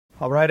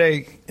All right,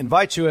 I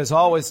invite you, as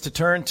always, to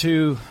turn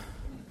to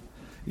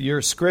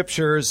your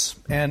scriptures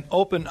and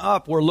open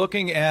up. We're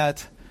looking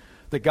at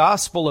the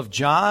Gospel of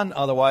John,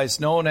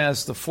 otherwise known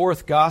as the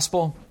fourth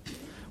Gospel.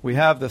 We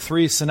have the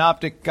three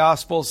synoptic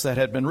Gospels that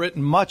had been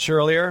written much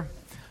earlier.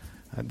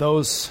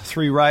 Those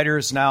three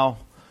writers now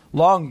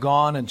long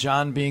gone, and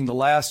John being the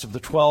last of the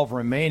 12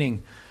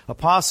 remaining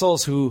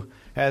apostles who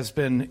has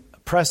been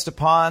pressed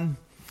upon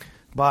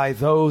by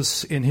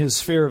those in his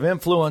sphere of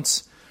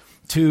influence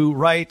to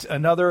write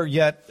another,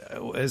 yet,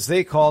 as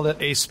they called it,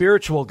 a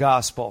spiritual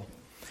gospel.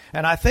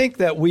 And I think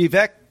that we've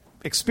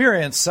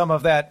experienced some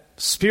of that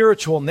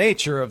spiritual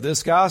nature of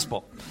this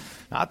gospel.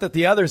 Not that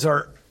the others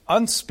are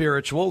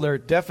unspiritual. They're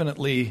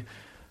definitely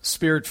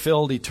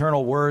spirit-filled,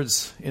 eternal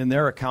words in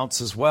their accounts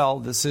as well.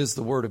 This is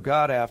the Word of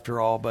God, after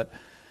all. But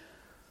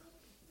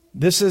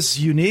this is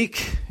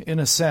unique in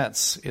a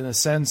sense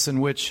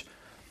in which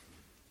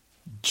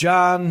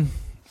John,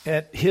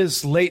 at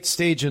his late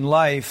stage in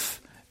life,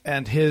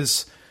 and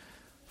his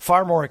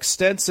far more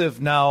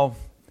extensive now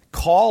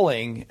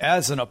calling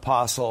as an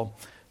apostle,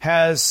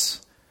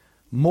 has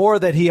more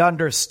that he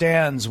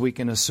understands, we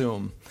can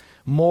assume.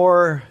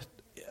 More,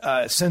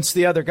 since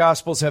the other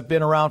Gospels have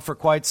been around for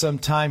quite some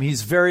time,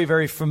 he's very,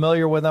 very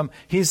familiar with them.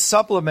 He's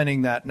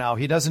supplementing that now.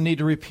 He doesn't need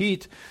to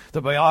repeat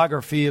the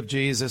biography of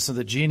Jesus and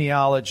the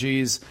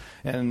genealogies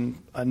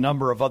and a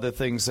number of other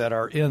things that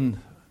are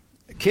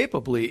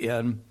capably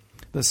in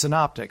the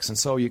synoptics. And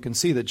so you can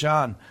see that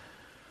John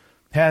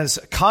has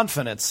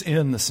confidence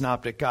in the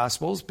synoptic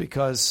Gospels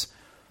because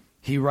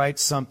he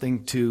writes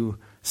something to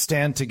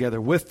stand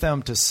together with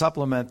them, to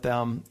supplement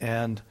them,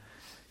 and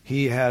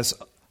he has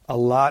a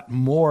lot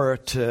more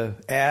to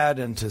add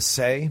and to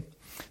say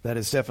that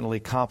is definitely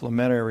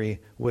complementary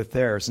with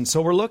theirs. And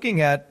so we're looking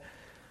at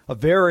a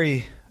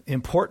very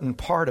important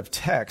part of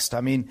text.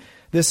 I mean,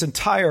 this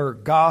entire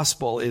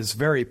Gospel is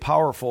very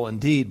powerful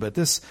indeed, but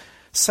this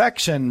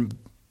section,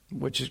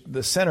 which is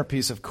the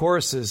centerpiece, of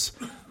course, is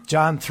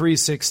John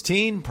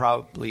 3:16,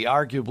 probably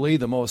arguably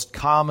the most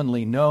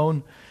commonly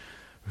known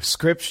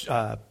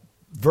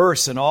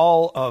verse in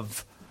all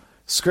of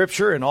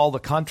Scripture, in all the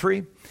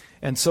country.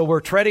 And so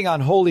we're treading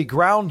on holy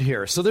ground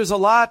here. So there's a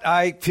lot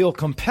I feel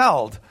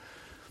compelled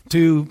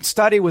to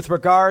study with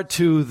regard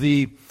to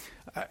the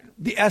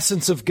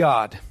essence of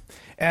God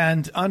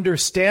and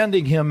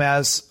understanding Him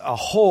as a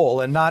whole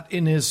and not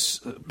in His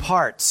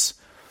parts.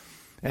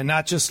 And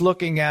not just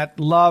looking at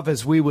love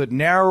as we would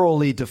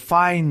narrowly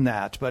define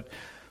that, but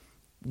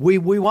we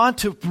want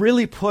to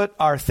really put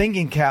our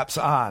thinking caps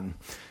on.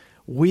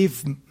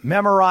 We've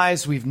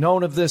memorized, we've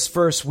known of this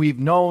verse, we've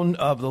known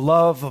of the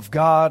love of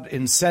God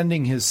in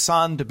sending His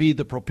Son to be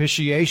the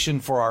propitiation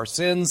for our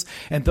sins,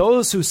 and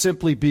those who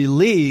simply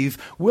believe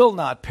will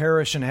not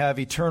perish and have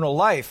eternal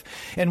life.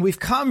 And we've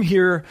come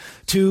here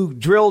to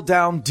drill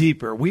down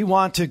deeper. We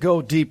want to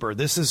go deeper.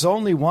 This is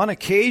only one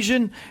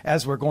occasion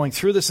as we're going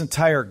through this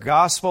entire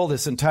gospel,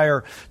 this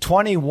entire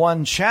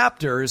 21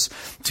 chapters,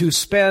 to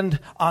spend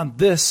on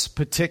this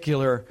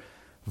particular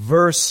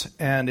verse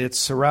and its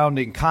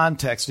surrounding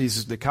context.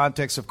 The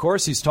context, of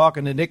course, he's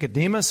talking to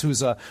Nicodemus,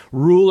 who's a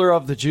ruler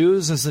of the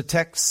Jews, as the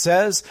text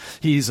says.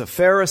 He's a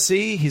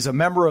Pharisee. He's a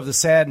member of the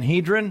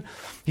Sanhedrin.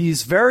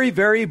 He's very,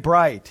 very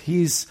bright.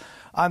 He's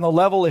on the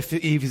level, if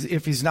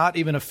he's not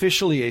even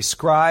officially a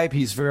scribe,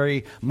 he's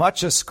very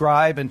much a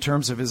scribe in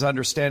terms of his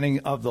understanding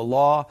of the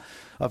law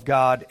of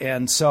God.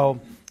 And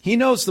so he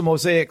knows the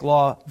Mosaic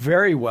law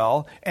very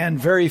well and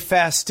very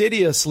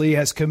fastidiously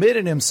has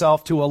committed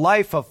himself to a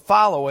life of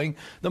following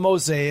the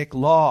Mosaic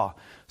law.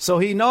 So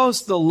he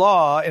knows the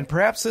law, and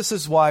perhaps this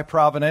is why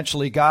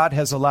providentially God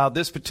has allowed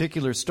this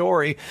particular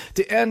story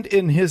to end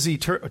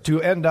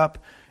up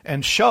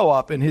and show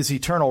up in His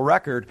eternal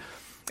record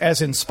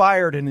as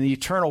inspired in the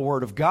eternal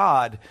Word of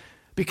God,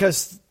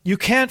 because you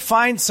can't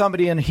find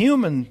somebody in a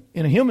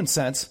human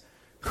sense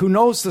who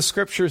knows the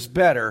Scriptures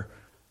better,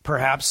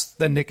 perhaps,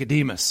 than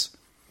Nicodemus.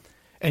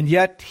 And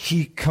yet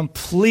he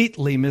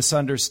completely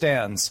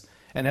misunderstands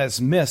and has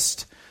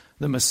missed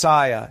the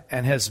Messiah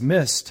and has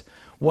missed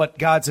what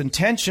God's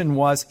intention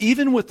was,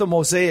 even with the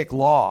Mosaic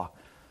law.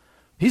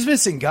 He's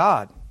missing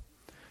God.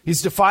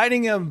 He's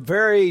defining Him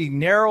very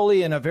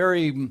narrowly in a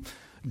very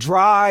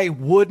dry,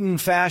 wooden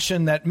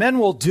fashion that men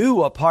will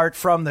do apart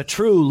from the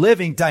true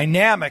living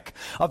dynamic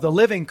of the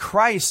living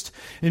Christ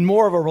in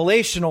more of a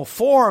relational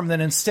form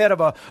than instead of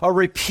a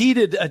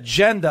repeated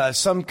agenda,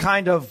 some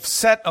kind of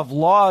set of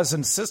laws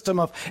and system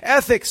of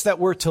ethics that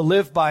we're to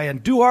live by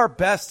and do our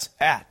best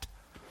at.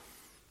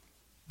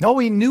 No,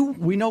 we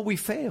know we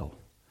fail.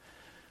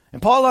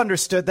 And Paul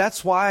understood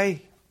that's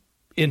why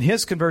in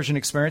his conversion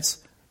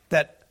experience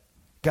that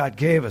God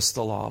gave us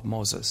the law of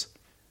Moses.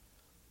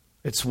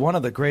 It's one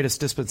of the greatest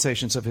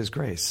dispensations of His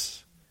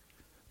grace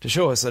to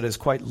show us that it is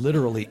quite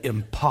literally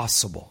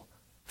impossible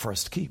for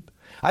us to keep.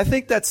 I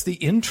think that's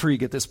the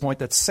intrigue at this point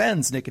that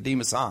sends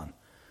Nicodemus on.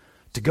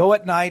 To go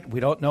at night, we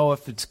don't know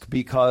if it's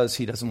because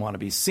he doesn't want to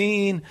be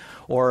seen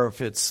or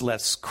if it's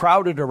less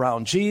crowded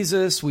around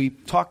Jesus. We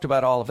talked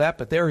about all of that,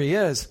 but there he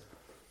is.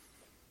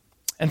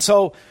 And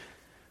so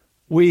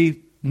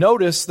we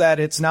notice that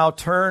it's now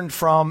turned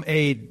from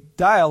a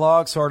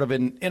dialogue, sort of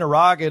an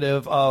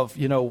interrogative of,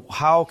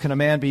 how can a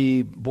man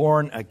be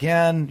born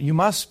again? You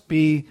must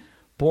be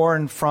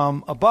born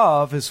from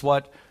above, is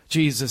what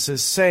Jesus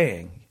is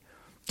saying.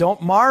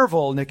 Don't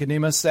marvel,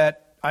 Nicodemus,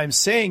 that I'm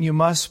saying you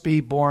must be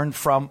born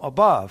from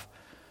above.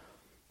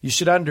 You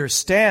should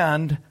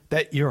understand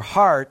that your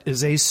heart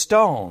is a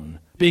stone.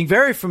 Being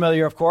very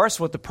familiar, of course,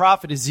 with the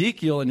prophet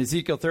Ezekiel in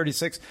Ezekiel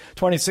 36,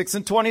 26,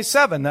 and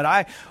 27, that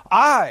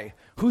I,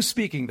 who's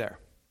speaking there?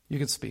 You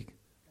can speak.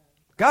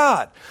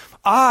 God.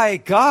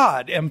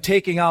 God, am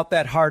taking out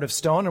that heart of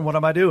stone, and what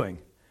am I doing?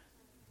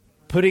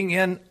 Putting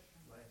in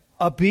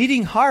a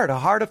beating heart, a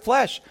heart of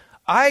flesh.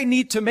 I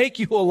need to make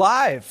you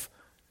alive.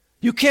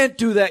 You can't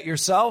do that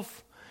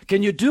yourself.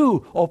 Can you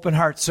do open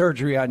heart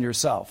surgery on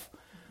yourself?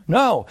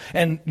 No.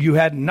 And you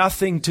had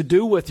nothing to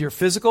do with your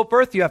physical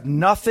birth. You have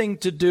nothing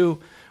to do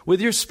with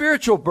your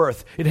spiritual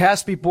birth. It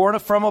has to be born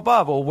from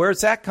above. Well, where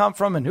does that come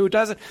from and who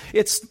does it?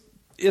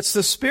 It's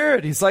the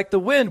Spirit. He's like the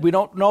wind. We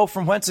don't know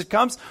from whence it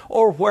comes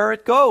or where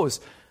it goes.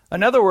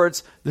 In other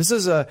words, this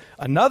is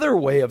another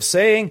way of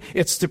saying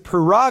it's the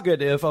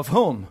prerogative of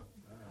whom?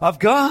 Of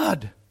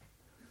God.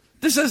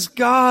 This is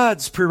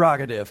God's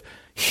prerogative.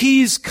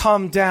 He's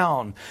come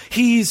down.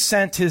 He's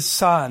sent his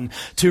Son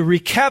to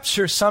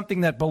recapture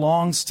something that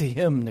belongs to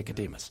him,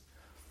 Nicodemus.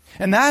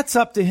 And that's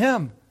up to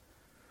him.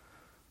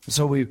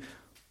 So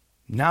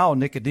now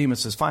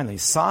Nicodemus is finally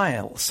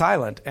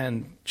silent,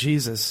 and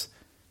Jesus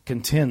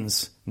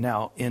continues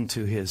now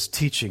into his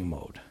teaching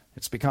mode.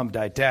 It's become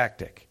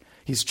didactic.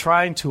 He's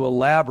trying to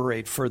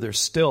elaborate further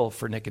still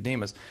for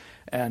Nicodemus.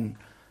 And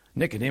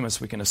Nicodemus,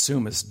 we can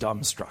assume, is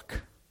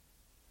dumbstruck.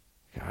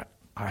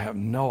 I have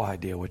no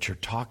idea what you're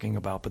talking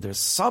about, but there's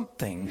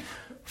something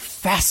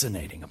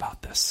fascinating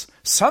about this.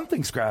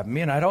 Something's grabbing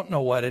me, and I don't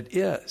know what it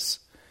is.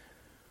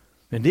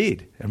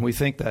 Indeed, and we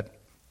think that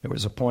there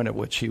was a point at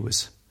which he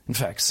was, in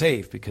fact,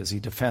 saved, because he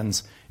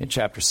defends, in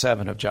chapter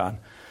 7 of John,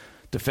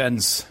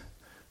 defends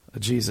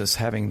Jesus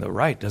having the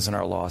right. Doesn't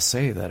our law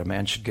say that a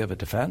man should give a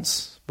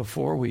defense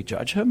before we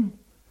judge him?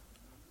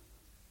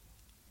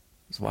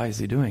 So why is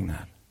he doing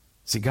that?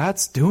 See,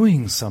 God's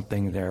doing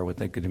something there with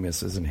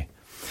Nicodemus, isn't he?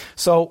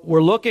 So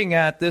we're looking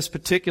at this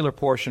particular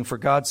portion, for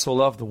God so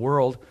loved the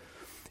world,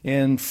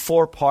 in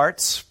 4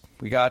 parts.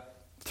 We got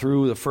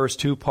through the first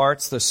 2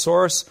 parts. The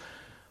source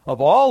of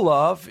all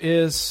love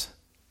is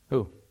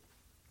who?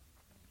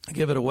 I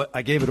gave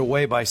it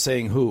away by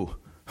saying who.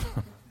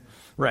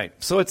 Right.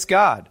 So it's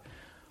God.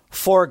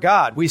 For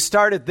God. We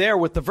started there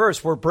with the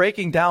verse. We're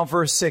breaking down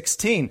verse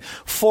 16.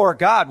 For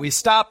God. We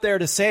stopped there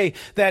to say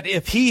that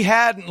if he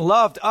hadn't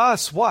loved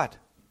us, what?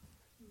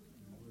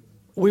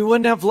 We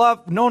wouldn't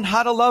have known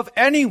how to love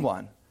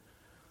anyone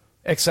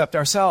except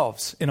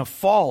ourselves in a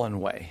fallen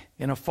way,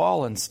 in a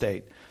fallen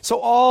state. So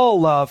all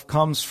love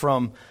comes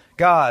from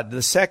God.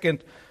 The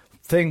second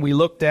thing we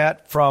looked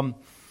at from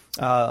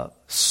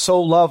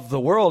so loved the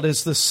world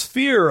is the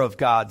sphere of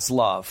God's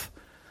love.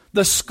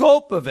 The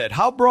scope of it.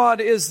 How broad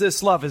is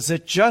this love? Is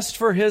it just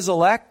for his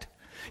elect?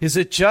 Is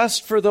it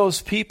just for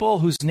those people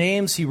whose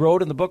names he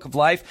wrote in the book of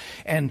life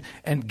and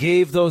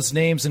gave those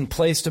names and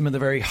placed them in the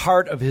very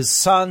heart of his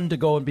Son to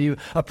go and be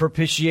a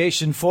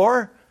propitiation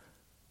for?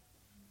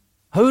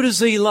 Who does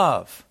he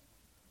love?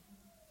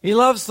 He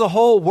loves the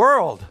whole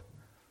world.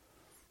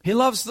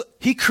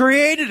 He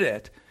created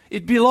it.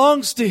 It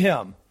belongs to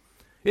him.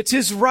 It's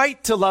his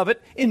right to love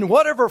it in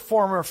whatever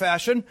form or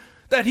fashion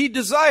that he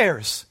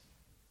desires.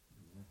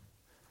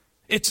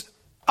 It's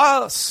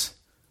us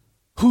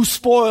who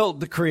spoiled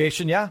the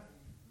creation, yeah?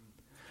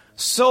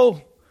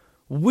 So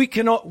we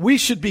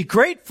should be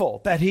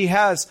grateful that he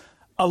has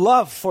a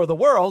love for the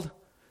world,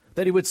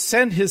 that he would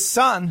send his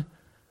Son,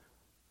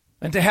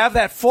 and to have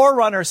that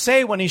forerunner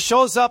say when he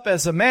shows up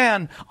as a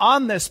man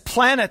on this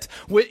planet,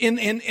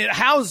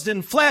 housed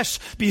in flesh,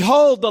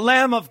 behold the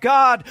Lamb of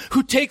God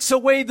who takes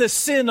away the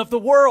sin of the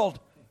world.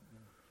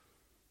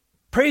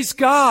 Praise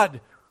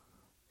God.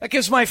 That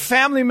gives my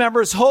family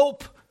members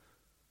hope.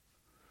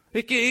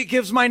 It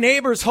gives my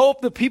neighbors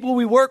hope, the people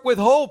we work with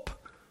hope.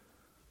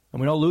 And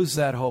we don't lose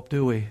that hope,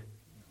 do we?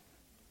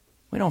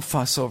 We don't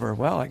fuss over,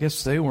 well, I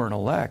guess they weren't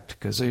elect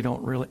because they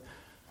don't really.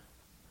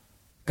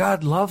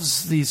 God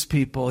loves these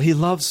people. He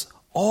loves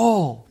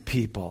all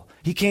people.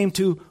 He came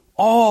to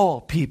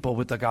all people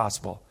with the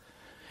gospel.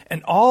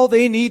 And all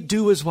they need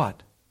do is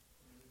what?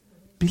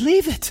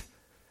 Believe it.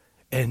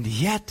 And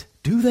yet,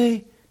 do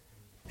they?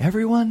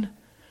 Everyone?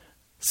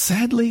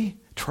 Sadly,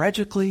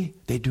 tragically,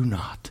 they do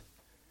not.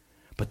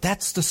 But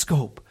that's the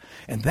scope,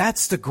 and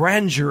that's the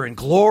grandeur and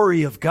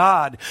glory of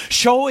God,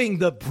 showing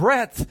the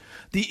breadth,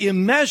 the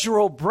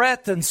immeasurable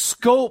breadth and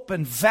scope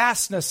and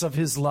vastness of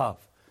his love.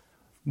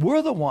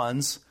 We're the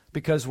ones,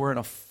 because we're in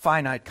a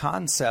finite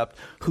concept,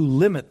 who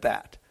limit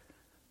that.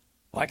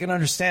 Well, I can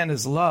understand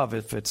his love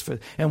if it's,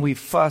 and we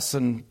fuss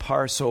and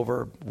parse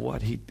over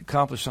what he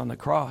accomplished on the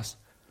cross.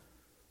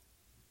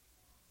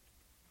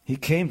 He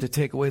came to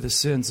take away the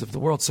sins of the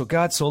world. So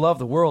God so loved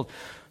the world.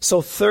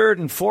 So third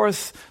and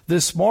fourth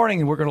this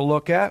morning we're going to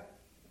look at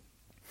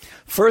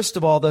First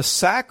of all, the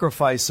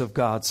sacrifice of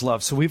God's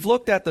love. So we've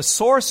looked at the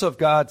source of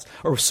God's,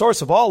 or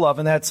source of all love,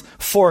 and that's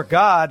for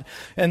God,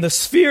 and the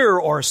sphere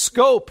or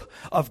scope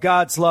of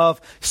God's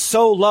love.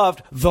 So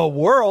loved the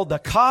world, the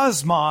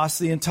cosmos,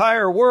 the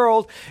entire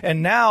world,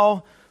 and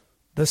now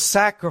the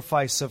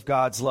sacrifice of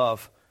God's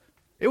love.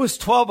 It was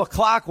 12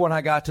 o'clock when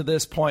I got to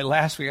this point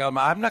last week.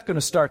 I'm not going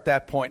to start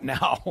that point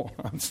now.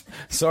 I'm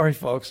sorry,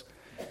 folks.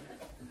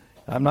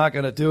 I'm not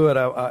going to do it.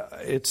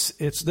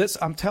 It's this.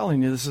 I'm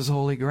telling you, this is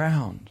holy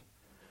ground.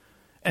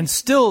 And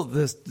still,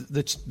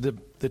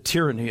 the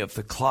tyranny of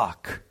the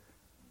clock.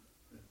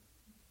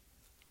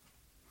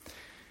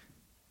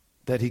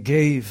 That he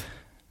gave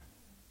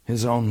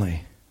his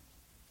only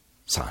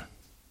son.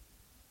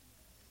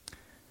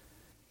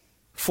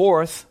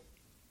 Fourth,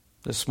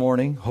 this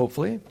morning,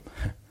 hopefully,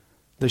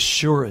 the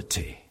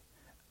surety.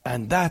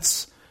 And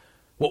that's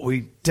what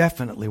we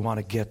definitely want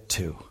to get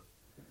to.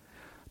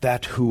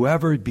 That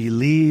whoever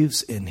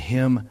believes in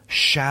him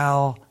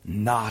shall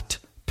not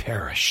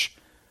perish,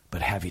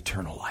 but have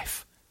eternal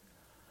life.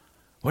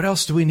 What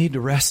else do we need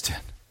to rest in?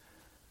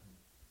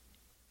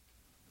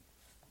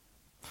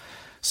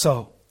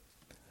 So,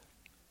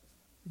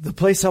 the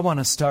place I want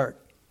to start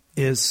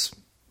is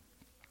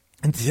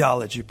in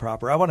theology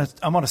proper. I want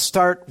to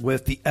start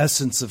with the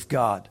essence of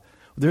God.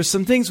 There's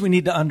some things we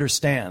need to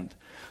understand.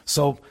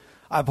 So,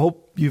 I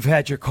hope you've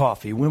had your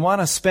coffee. We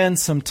want to spend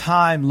some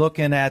time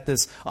looking at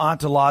this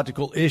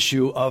ontological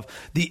issue of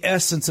the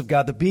essence of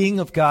God, the being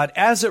of God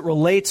as it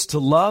relates to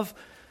love.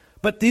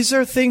 But these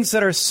are things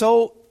that are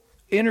so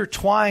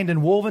intertwined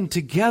and woven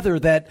together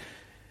that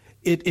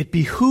it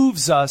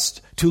behooves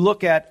us to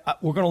look at,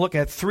 we're going to look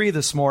at 3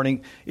 this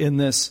morning in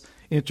this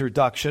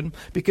introduction,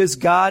 because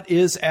God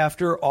is,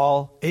 after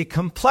all, a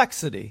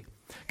complexity.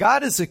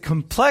 God is a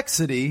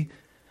complexity.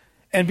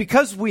 And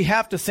because we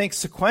have to think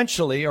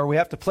sequentially, or we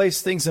have to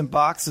place things in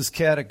boxes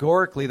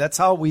categorically, that's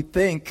how we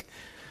think,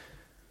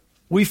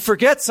 we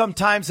forget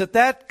sometimes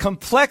that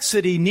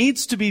complexity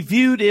needs to be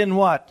viewed in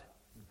what?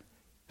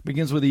 It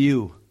begins with a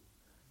U.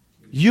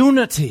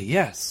 Unity,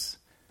 yes.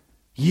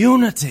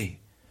 Unity.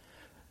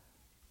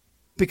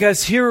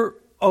 Because here,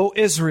 O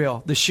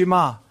Israel, the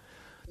Shema,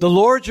 the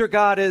Lord your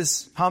God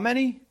is how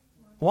many?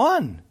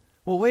 One.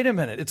 Well, wait a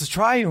minute. It's a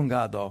triune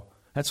God, though.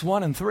 That's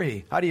 1 and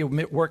 3. How do you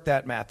work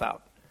that math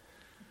out?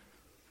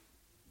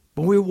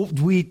 But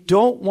we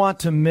don't want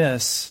to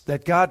miss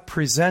that God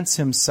presents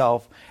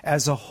himself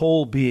as a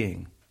whole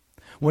being.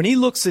 When he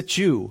looks at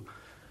you,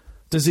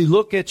 does he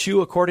look at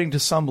you according to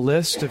some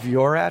list of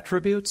your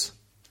attributes?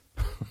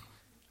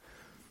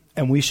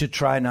 And we should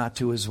try not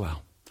to as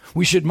well.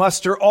 We should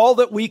muster all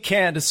that we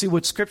can to see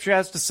what Scripture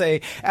has to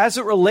say as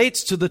it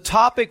relates to the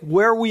topic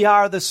where we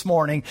are this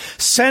morning,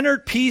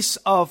 centerpiece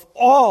of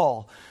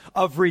all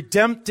of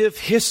redemptive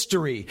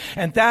history.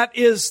 And that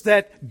is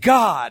that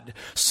God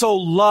so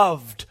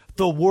loved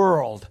the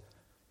world.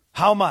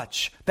 How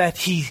much? That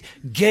he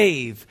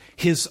gave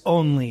his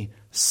only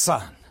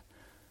Son,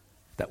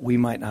 that we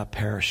might not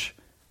perish,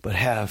 but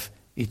have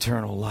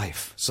eternal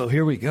life. So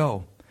here we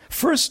go.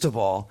 First of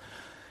all,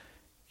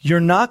 you're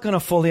not going to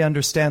fully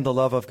understand the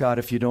love of God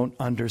if you don't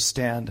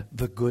understand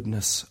the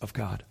goodness of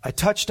God. I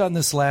touched on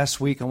this last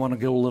week. I want to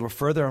go a little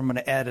further. I'm going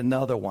to add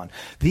another one.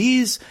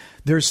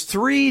 There's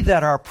 3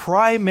 that are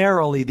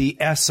primarily the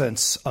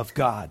essence of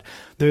God.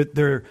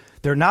 They're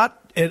not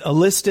a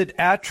listed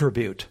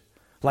attribute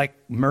like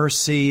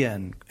mercy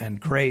and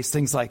grace,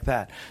 things like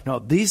that. No,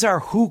 these are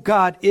who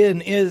God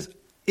is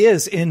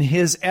in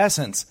his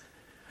essence.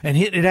 And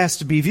it has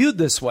to be viewed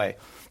this way.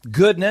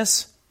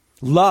 Goodness,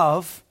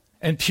 love,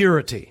 and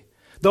purity.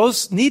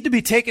 Those need to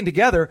be taken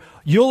together.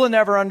 You'll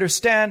never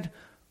understand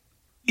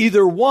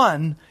either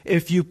one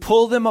if you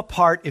pull them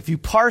apart. If you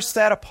parse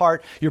that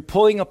apart, you're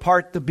pulling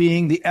apart the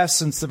being, the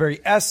essence, the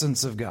very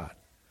essence of God.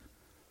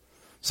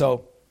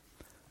 So,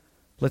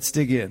 let's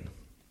dig in.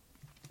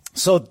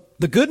 So,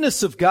 the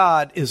goodness of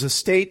God is a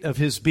state of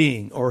his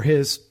being or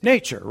his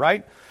nature,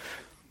 right?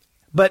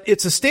 But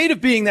it's a state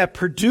of being that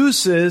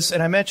produces,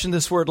 and I mentioned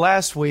this word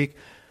last week,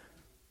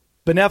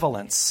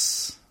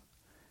 benevolence.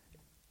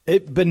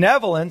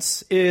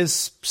 Benevolence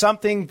is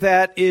something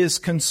that is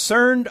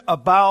concerned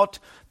about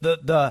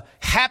the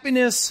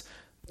happiness,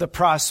 the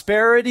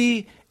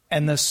prosperity,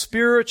 and the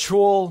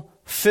spiritual,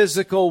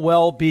 physical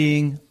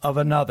well-being of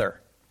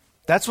another.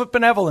 That's what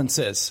benevolence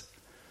is.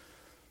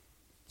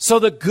 So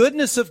the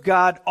goodness of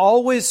God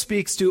always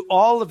speaks to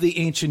all of the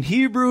ancient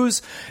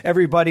Hebrews,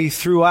 everybody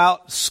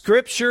throughout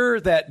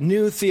Scripture that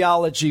knew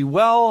theology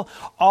well,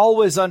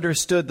 always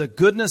understood the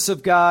goodness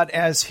of God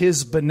as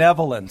his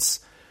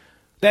benevolence.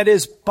 That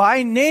is,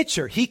 by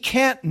nature, he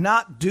can't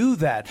not do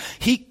that.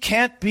 He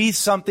can't be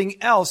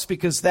something else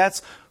because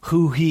that's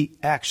who he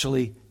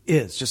actually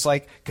is. Just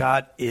like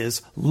God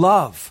is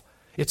love.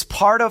 It's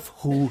part of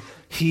who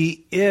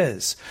he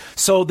is.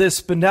 So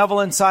this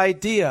benevolence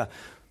idea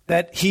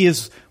that he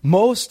is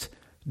most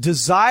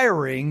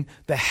desiring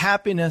the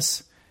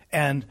happiness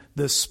and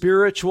the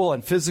spiritual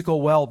and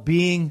physical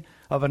well-being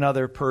of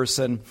another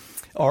person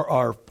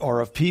or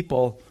of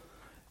people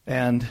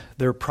and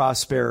their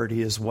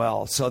prosperity as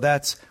well. So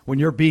that's when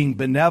you're being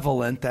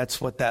benevolent,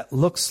 that's what that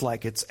looks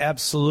like. It's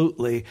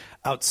absolutely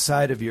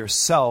outside of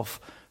yourself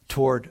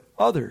toward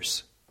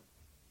others.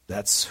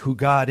 That's who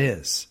God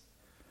is.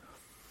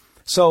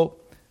 So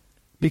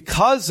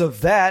because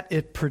of that,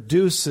 it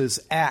produces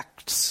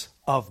acts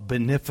of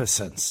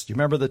beneficence. Do you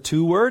remember the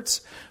two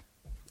words?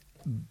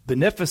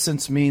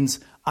 Beneficence means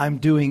I'm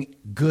doing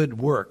good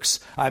works.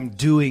 I'm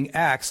doing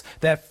acts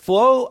that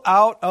flow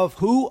out of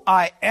who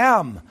I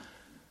am.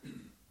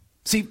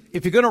 See,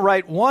 if you're going to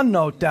write one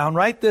note down,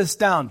 write this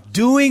down.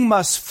 Doing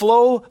must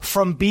flow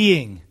from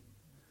being.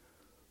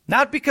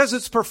 Not because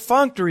it's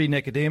perfunctory,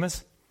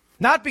 Nicodemus.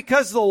 Not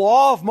because the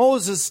law of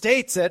Moses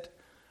states it.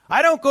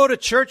 I don't go to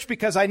church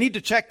because I need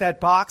to check that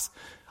box.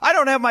 I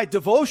don't have my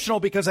devotional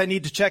because I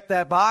need to check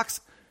that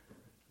box.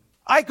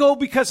 I go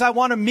because I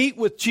want to meet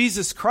with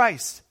Jesus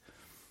Christ.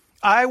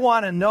 I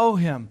want to know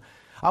him.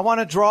 I want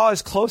to draw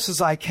as close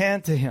as I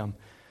can to him.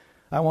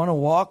 I want to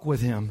walk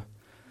with him.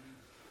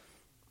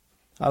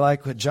 I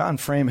like what John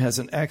Frame has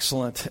an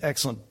excellent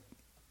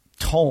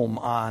tome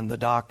on the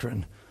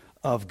doctrine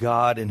of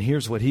God. And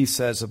here's what he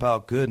says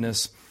about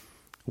goodness.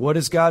 What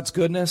is God's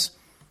goodness?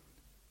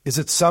 Is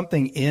it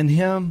something in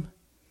him?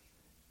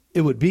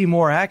 It would be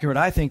more accurate,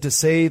 I think, to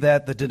say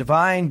that the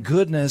divine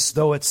goodness,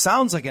 though it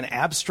sounds like an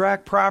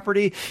abstract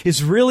property,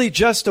 is really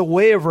just a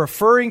way of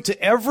referring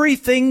to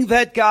everything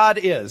that God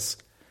is.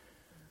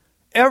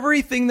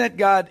 Everything that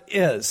God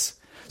is.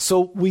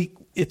 So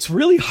it's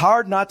really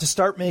hard not to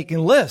start making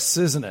lists,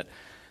 isn't it?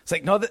 It's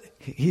like, no,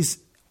 he's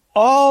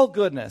all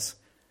goodness.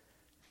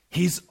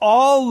 He's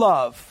all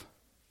love.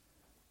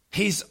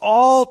 He's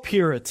all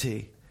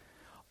purity.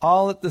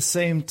 All at the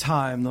same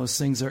time, those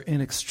things are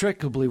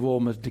inextricably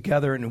woven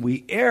together, and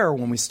we err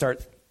when we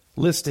start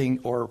listing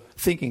or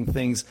thinking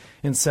things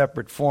in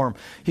separate form.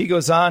 He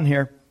goes on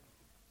here.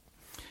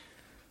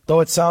 Though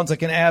it sounds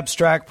like an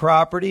abstract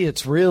property,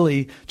 it's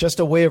really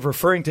just a way of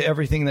referring to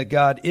everything that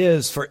God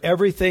is. For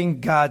everything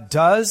God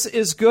does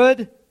is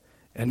good,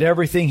 and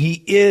everything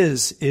he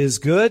is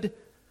good.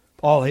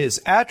 All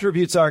his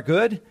attributes are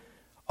good.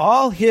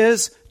 All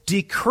his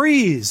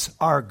decrees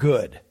are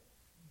good.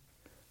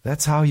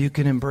 That's how you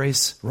can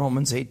embrace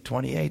Romans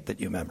 8:28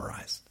 that you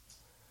memorized.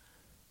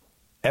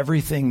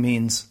 Everything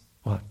means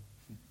what?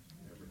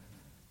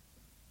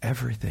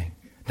 Everything.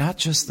 Not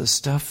just the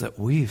stuff that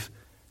we've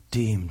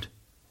deemed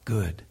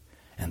good.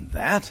 And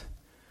that,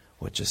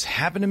 what just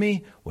happened to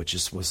me, what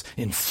just was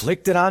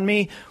inflicted on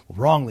me,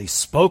 wrongly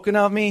spoken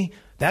of me,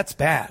 that's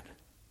bad.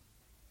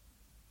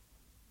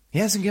 He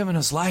hasn't given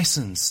us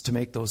license to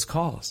make those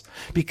calls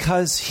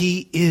because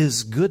he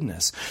is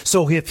goodness.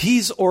 So if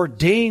he's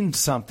ordained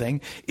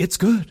something, it's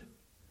good.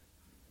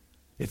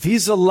 If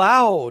he's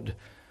allowed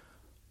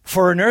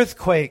for an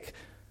earthquake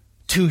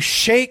to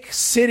shake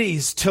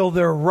cities till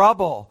they're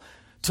rubble,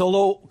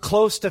 till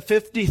close to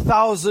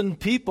 50,000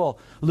 people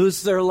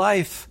lose their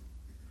life,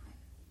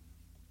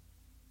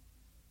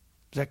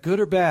 is that good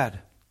or bad?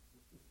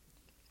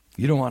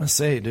 You don't want to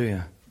say,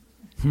 do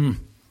you?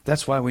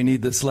 That's why we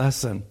need this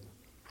lesson.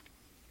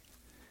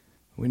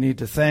 We need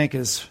to thank,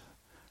 as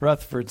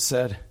Rutherford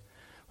said,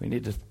 we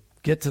need to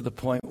get to the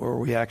point where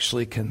we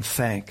actually can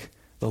thank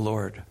the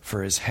Lord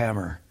for his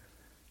hammer,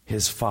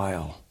 his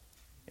file,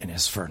 and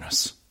his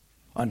furnace.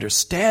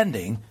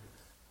 Understanding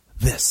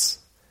this,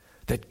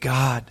 that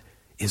God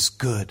is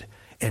good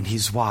and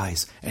he's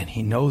wise and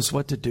he knows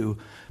what to do.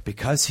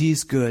 Because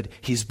he's good,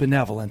 he's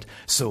benevolent,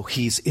 so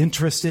he's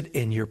interested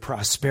in your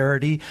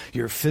prosperity,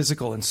 your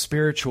physical and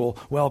spiritual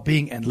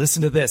well-being. And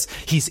listen to this,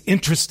 he's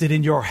interested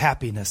in your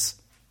happiness.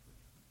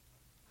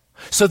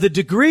 So the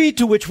degree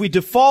to which we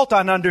default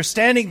on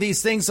understanding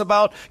these things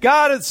about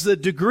God is the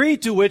degree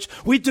to which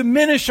we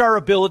diminish our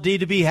ability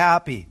to be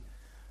happy.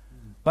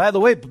 By the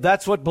way,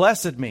 that's what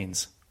blessed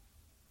means.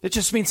 It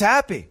just means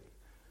happy.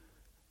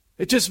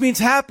 It just means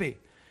happy.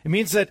 It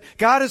means that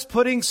God is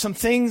putting some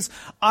things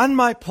on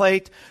my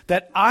plate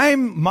that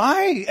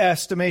my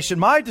estimation,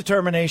 my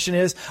determination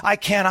is I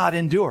cannot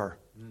endure.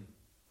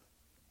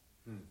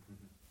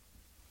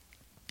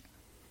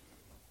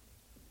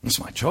 It's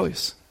my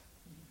choice,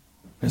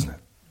 isn't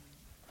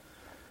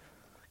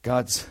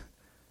it?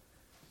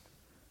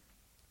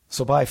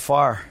 So by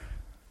far,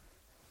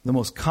 the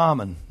most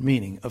common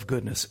meaning of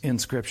goodness in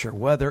Scripture,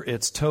 whether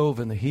it's tov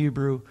in the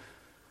Hebrew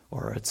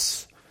or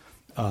it's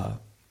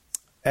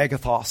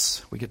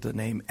agathos, we get the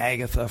name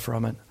Agatha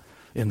from it,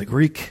 in the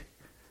Greek,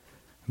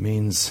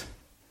 means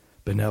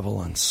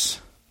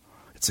benevolence.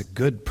 It's a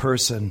good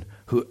person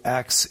who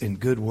acts in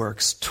good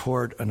works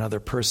toward another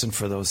person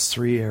for those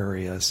three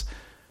areas,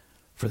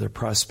 for their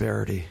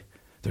prosperity,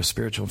 their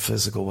spiritual and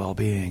physical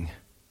well-being,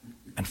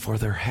 and for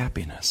their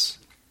happiness.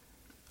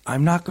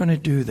 I'm not going to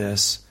do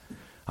this.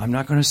 I'm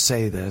not going to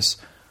say this.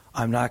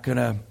 I'm not going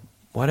to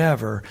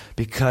whatever,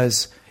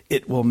 because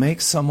it will make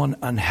someone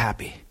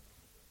unhappy.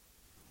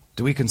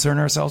 Do we concern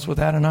ourselves with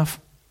that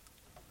enough?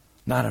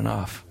 Not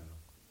enough.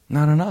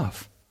 Not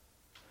enough.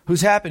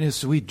 Whose happiness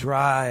do we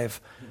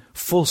drive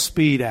full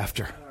speed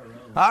after?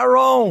 Our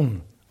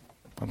own.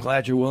 I'm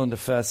glad you're willing to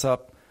fess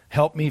up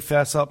Help me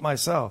fess up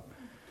myself.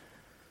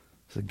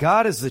 So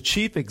God is the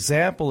chief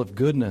example of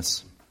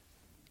goodness.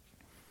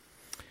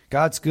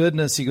 God's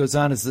goodness, he goes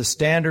on, is the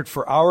standard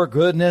for our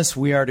goodness.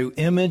 We are to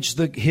image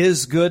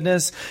his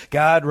goodness.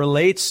 God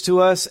relates to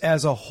us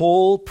as a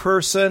whole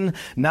person,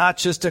 not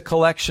just a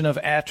collection of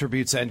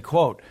attributes, end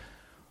quote.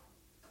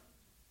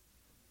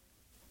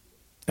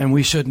 And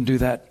we shouldn't do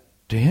that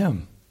to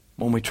him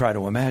when we try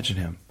to imagine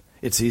him.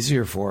 It's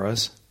easier for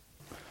us.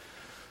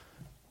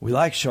 We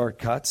like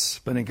shortcuts,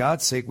 but in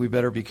God's sake, we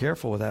better be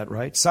careful with that,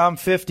 right? Psalm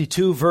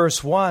 52,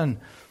 verse 1,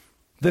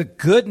 the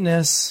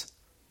goodness.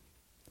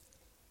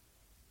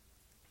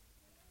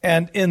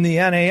 And in the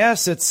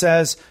NAS, it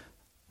says,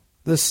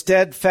 the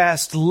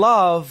steadfast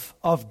love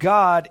of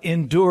God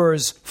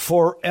endures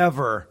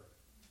forever.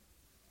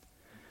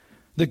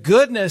 The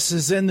goodness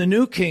is in the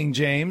New King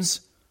James.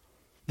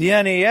 The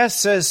NAS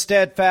says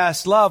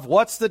steadfast love.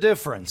 What's the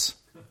difference?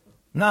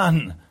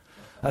 None.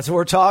 That's what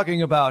we're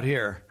talking about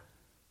here.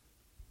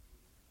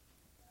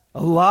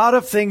 A lot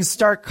of things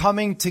start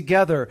coming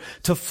together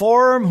to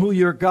form who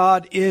your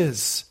God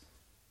is.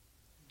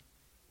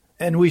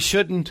 And we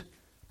shouldn't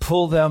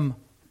pull them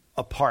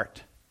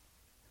apart.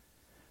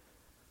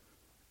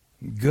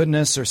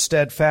 Goodness or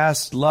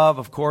steadfast love,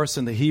 of course,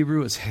 in the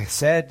Hebrew is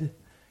hesed.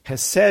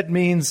 Hesed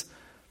means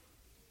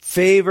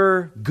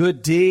favor,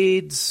 good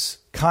deeds,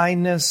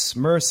 kindness,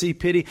 mercy,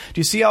 pity. Do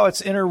you see how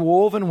it's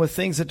interwoven with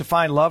things that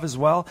define love as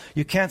well?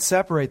 You can't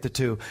separate the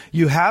two.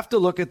 You have to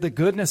look at the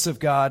goodness of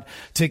God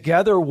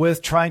together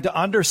with trying to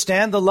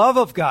understand the love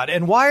of God.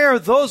 And why are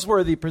those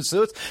worthy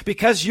pursuits?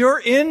 Because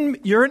you're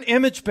an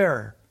image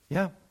bearer.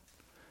 Yeah.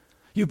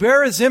 You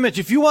bear his image.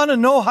 If you want to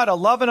know how to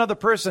love another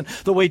person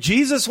the way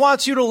Jesus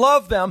wants you to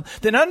love them,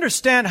 then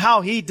understand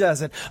how he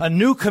does it. A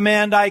new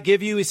command I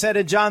give you, he said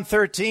in John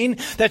 13,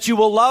 that you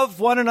will love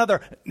one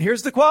another.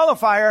 Here's the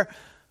qualifier.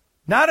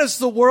 Not as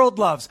the world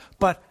loves,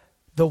 but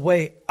the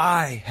way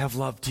I have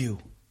loved you.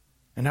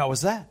 And how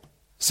was that?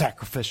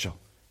 Sacrificial.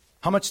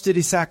 How much did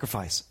he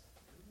sacrifice?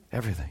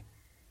 Everything.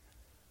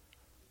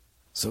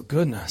 So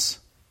goodness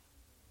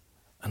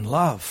and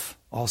love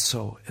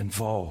also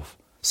involve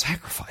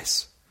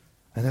sacrifice.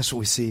 And that's what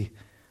we see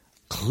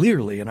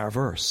clearly in our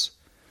verse.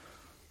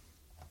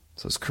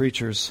 So as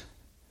creatures,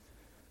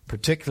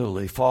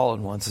 particularly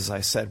fallen ones, as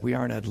I said, we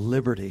aren't at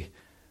liberty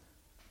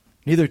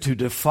neither to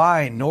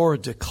define nor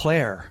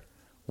declare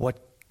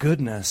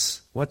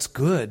what's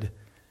good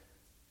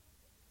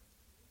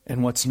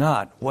and what's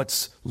not,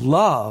 what's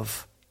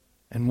love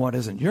and what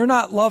isn't. You're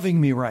not loving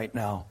me right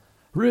now.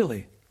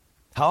 Really.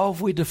 How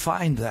have we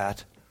defined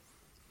that?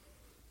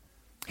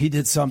 He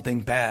did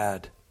something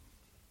bad.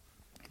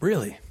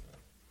 Really.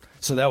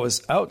 So that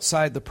was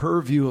outside the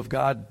purview of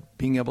God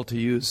being able to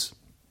use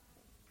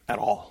at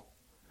all.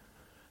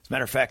 As a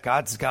matter of fact,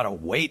 God's got to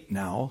wait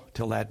now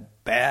till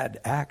that bad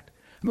act.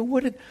 I mean,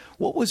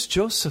 what was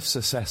Joseph's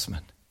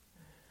assessment?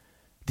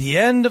 The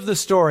end of the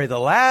story, the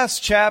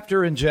last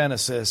chapter in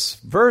Genesis,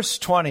 verse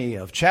 20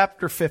 of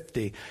chapter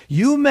 50.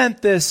 You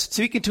meant this,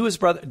 speaking to his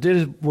brother.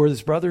 Were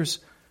his brothers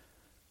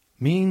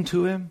mean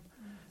to him?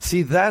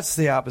 See, that's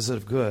the opposite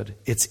of good.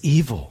 It's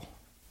evil.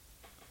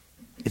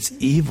 It's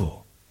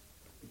evil.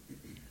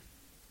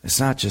 It's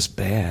not just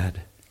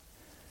bad.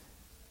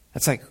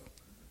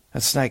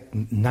 That's like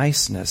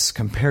niceness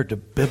compared to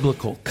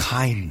biblical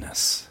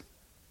kindness.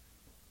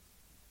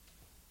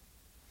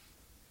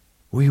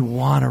 We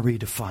want to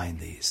redefine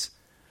these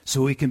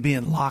so we can be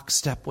in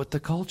lockstep with the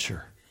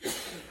culture.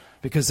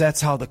 Because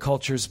that's how the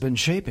culture's been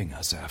shaping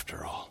us,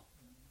 after all.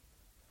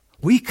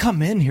 We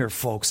come in here,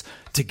 folks,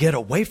 to get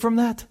away from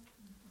that,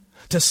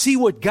 to see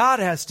what God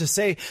has to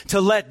say, to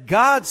let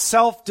God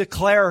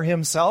self-declare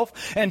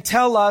himself and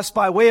tell us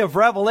by way of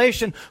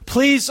revelation,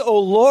 please, O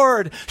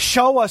Lord,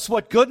 show us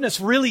what goodness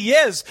really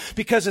is,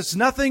 because it's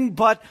nothing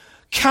but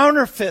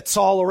counterfeits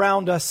all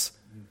around us.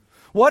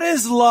 What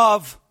is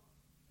love?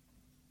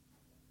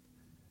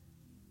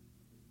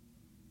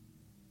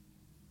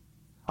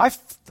 I've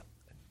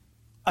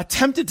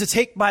attempted to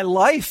take my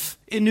life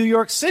in New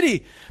York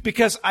City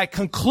because I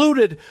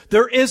concluded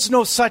there is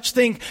no such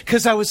thing,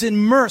 because I was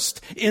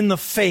immersed in the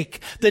fake,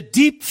 the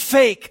deep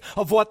fake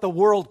of what the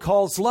world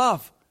calls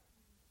love.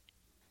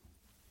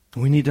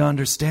 We need to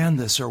understand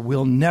this, or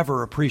we'll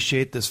never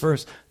appreciate this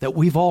verse that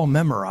we've all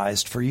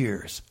memorized for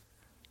years.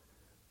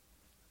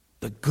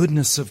 The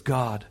goodness of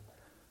God,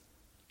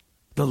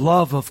 the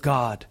love of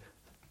God,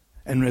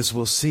 and as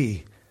we'll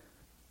see,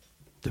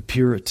 the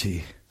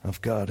purity of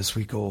God as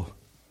we go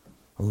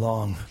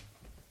along.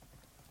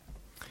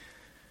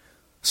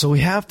 So we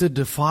have to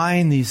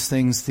define these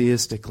things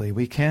theistically.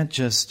 We can't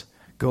just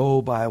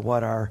go by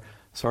what our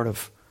sort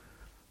of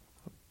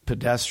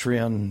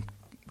pedestrian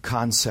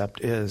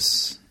concept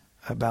is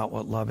about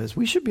what love is.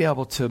 We should be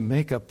able to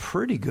make a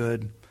pretty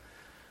good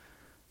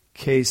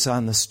case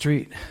on the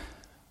street,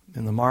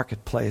 in the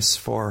marketplace,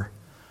 for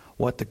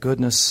what the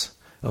goodness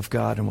of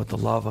God and what the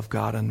love of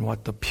God and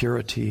what the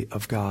purity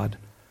of God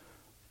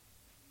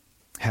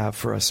have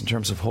for us in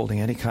terms of holding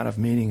any kind of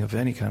meaning, of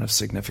any kind of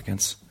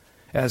significance,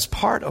 as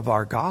part of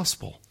our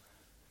gospel,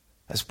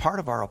 as part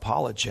of our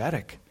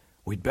apologetic,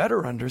 we'd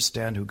better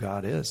understand who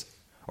God is,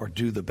 or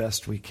do the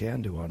best we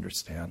can to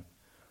understand.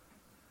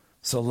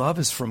 So love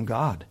is from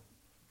God.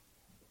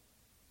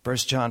 1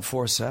 John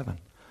 4:7.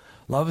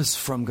 Love is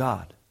from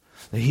God.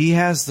 He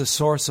has the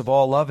source of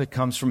all love. It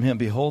comes from him.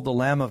 Behold the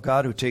Lamb of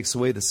God who takes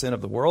away the sin of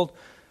the world.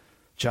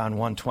 John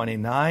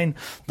 1:29.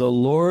 The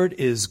Lord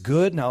is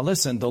good. Now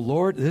listen, the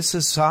Lord, this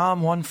is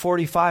Psalm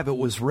 145. It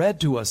was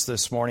read to us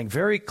this morning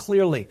very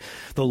clearly.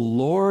 The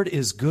Lord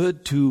is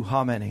good to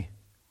how many?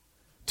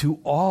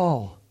 To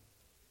all.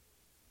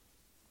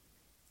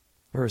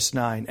 Verse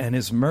 9, and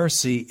his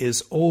mercy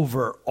is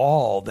over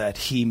all that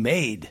he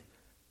made.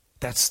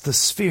 That's the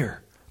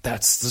sphere.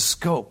 That's the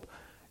scope.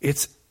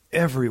 It's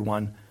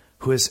everyone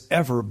who has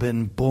ever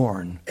been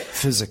born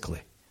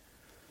physically.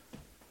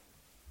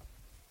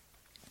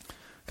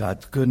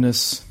 God's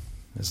goodness,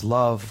 his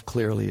love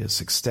clearly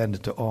is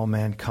extended to all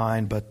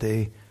mankind, but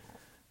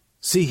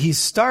he's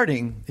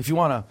starting, if you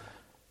want to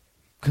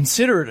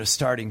consider it a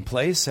starting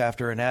place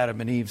after an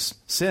Adam and Eve's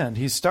sinned,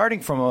 he's starting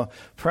from a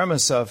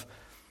premise of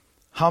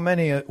how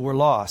many were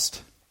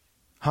lost,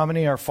 how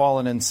many are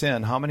fallen in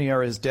sin, how many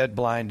are his dead,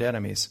 blind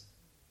enemies.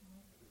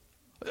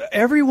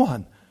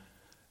 Everyone.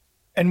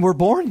 And we're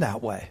born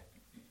that way.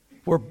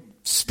 We're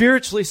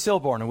spiritually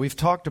stillborn, and we've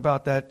talked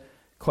about that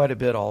quite a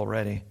bit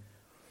already.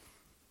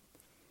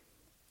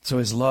 So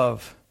his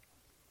love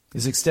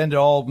is extended to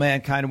all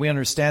mankind. And we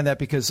understand that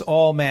because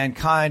all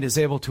mankind is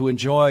able to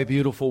enjoy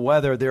beautiful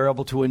weather. They're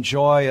able to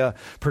enjoy a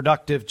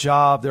productive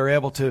job. They're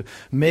able to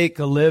make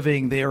a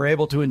living. They are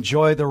able to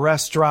enjoy the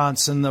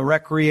restaurants and the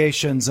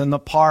recreations and the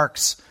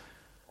parks.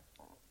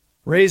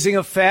 Raising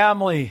a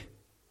family.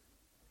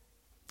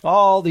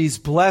 All these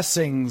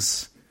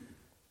blessings.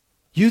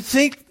 You'd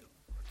think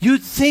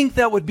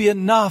that would be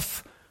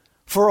enough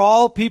for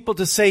all people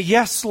to say,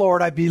 yes,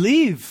 Lord, I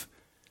believe.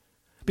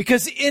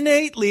 Because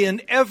innately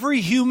in every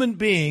human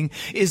being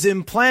is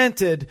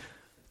implanted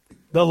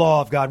the law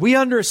of God. We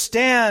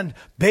understand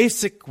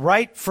basic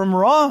right from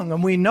wrong,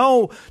 and we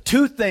know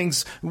two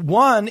things.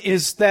 One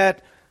is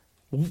that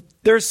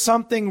there's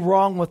something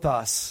wrong with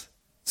us.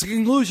 It's a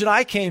conclusion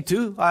I came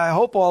to. I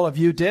hope all of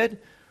you did.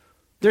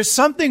 There's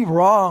something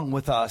wrong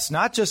with us,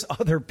 not just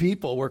other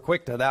people. We're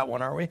quick to that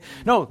one, aren't we?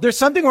 No, there's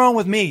something wrong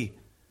with me.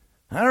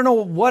 I don't know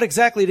what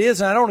exactly it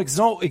is, and I don't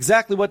know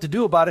exactly what to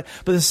do about it.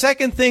 But the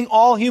second thing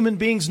all human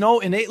beings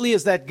know innately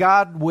is that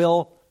God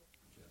will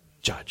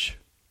judge.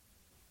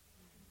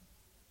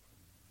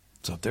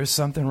 So if there's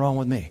something wrong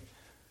with me,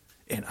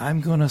 and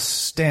I'm going to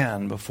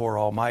stand before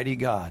Almighty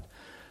God,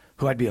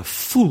 who I'd be a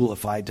fool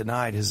if I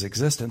denied his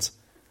existence,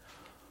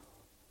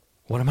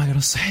 what am I going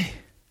to say?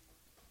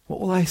 What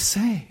will I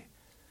say?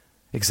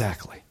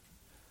 Exactly.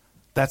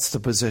 That's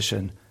the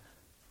position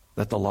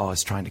that the law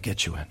is trying to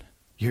get you in.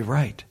 You're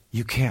right.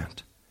 You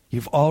can't.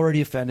 You've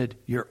already offended.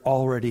 You're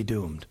already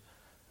doomed.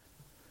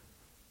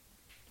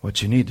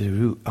 What you need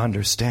to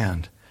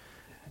understand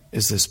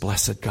is this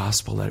blessed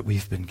gospel that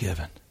we've been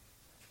given.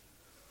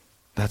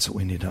 That's what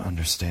we need to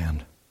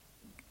understand.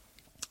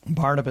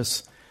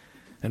 Barnabas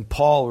and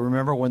Paul,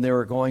 remember when they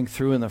were going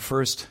through in the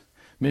first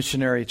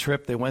missionary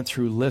trip, they went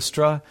through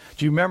Lystra.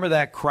 Do you remember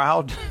that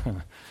crowd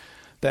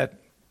that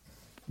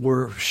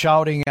were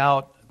shouting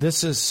out,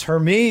 this is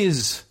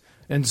Hermes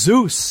and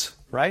Zeus,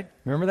 right?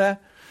 Remember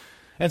that?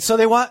 And so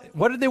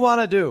what did they want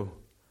to do?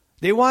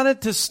 They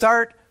wanted to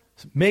start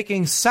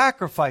making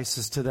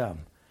sacrifices to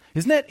them.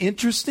 Isn't that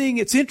interesting?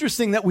 It's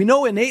interesting that we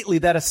know innately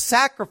that a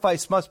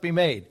sacrifice must be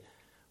made.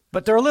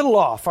 But they're a little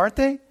off, aren't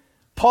they?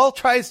 Paul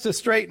tries to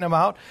straighten them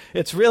out.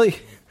 It's really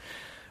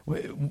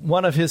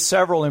one of his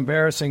several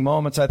embarrassing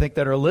moments, I think,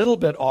 that are a little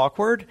bit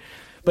awkward.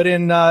 But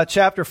in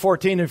chapter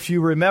 14, if you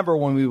remember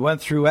when we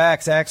went through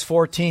Acts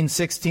 14,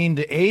 16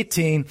 to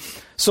 18,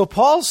 so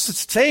Paul's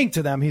saying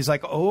to them, he's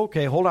like, oh,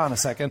 okay, hold on a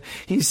second.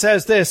 He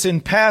says this,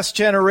 in past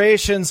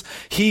generations,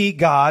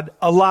 God,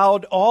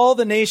 allowed all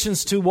the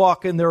nations to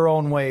walk in their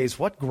own ways.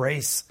 What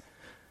grace.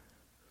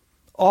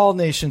 All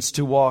nations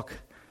to walk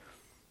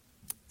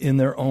in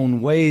their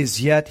own ways,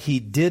 yet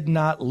he did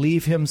not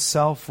leave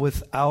himself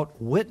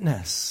without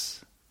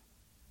witness.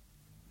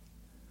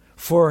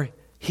 For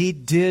he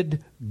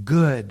did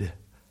good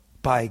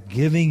by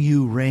giving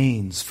you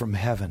rains from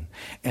heaven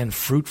and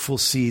fruitful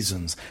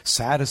seasons,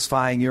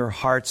 satisfying your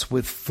hearts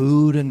with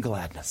food and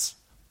gladness.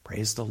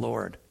 Praise the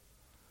Lord.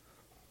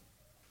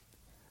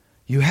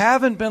 You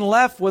haven't been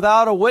left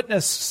without a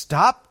witness.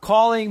 Stop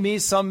calling me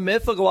some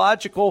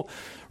mythological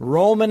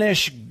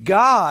Romanish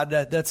God.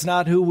 That's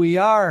not who we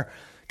are.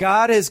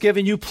 God has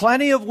given you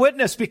plenty of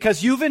witness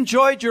because you've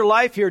enjoyed your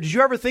life here. Did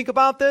you ever think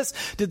about this?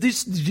 Did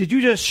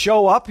you just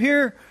show up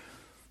here?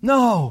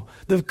 No,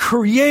 the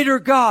Creator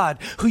God,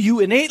 who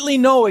you innately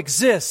know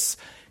exists,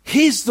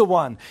 He's the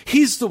one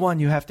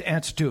you have to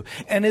answer to.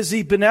 And is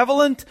He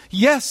benevolent?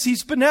 Yes,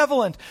 He's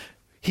benevolent.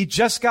 He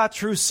just got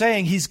through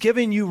saying He's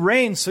giving you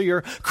rain so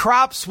your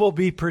crops will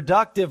be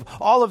productive.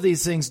 All of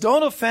these things.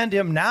 Don't offend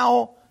Him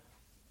now.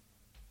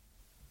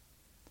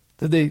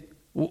 You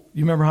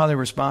remember how they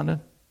responded?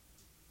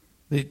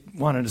 They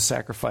wanted to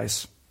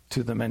sacrifice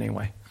to them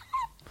anyway.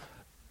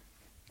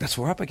 That's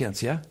what we're up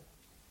against, yeah?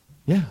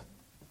 Yeah,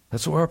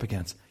 that's what we're up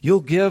against. You'll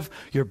give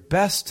your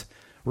best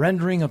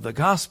rendering of the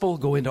gospel,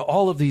 go into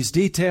all of these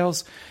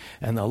details,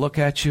 and they'll look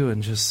at you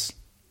and just,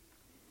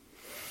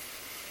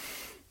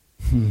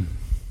 I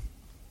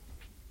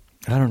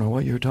don't know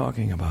what you're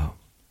talking about.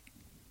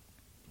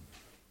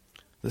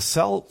 The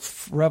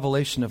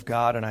self-revelation of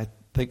God, and I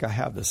think I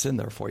have this in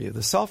there for you.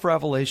 The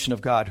self-revelation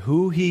of God,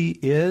 who He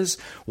is,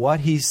 what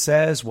He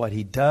says, what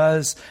He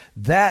does,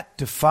 that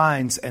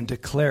defines and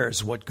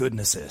declares what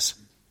goodness is.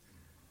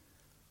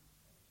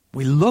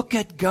 We look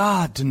at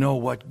God to know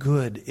what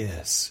good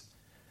is.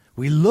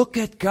 We look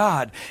at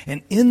God,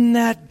 and in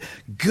that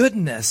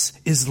goodness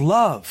is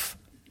love.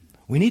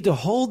 We need to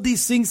hold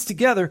these things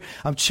together.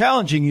 I'm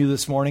challenging you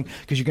this morning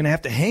because you're going to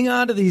have to hang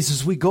on to these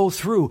as we go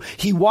through.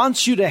 He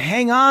wants you to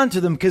hang on to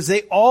them because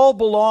they all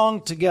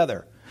belong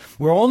together.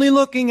 We're only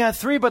looking at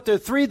three, but they're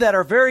three that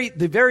are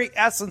the very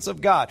essence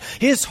of God.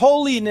 His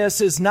holiness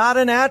is not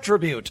an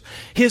attribute.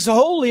 His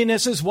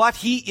holiness is what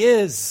He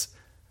is.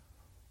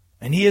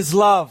 And He is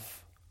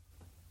love.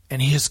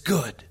 And He is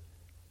good.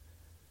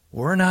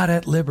 We're not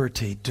at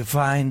liberty to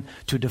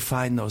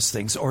define those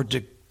things or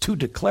to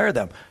declare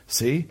them.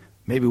 See?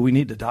 Maybe we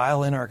need to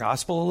dial in our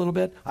gospel a little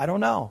bit. I don't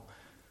know.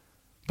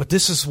 But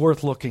this is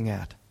worth looking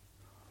at.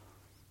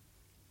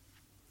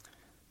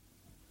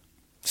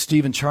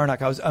 Stephen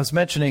Charnock, I was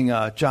mentioning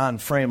John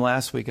Frame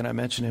last week, and I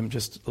mentioned him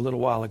just a little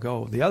while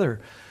ago. The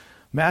other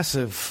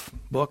massive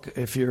book,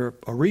 if you're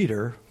a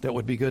reader, that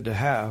would be good to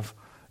have,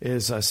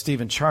 is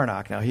Stephen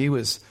Charnock. Now, he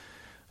was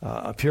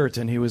a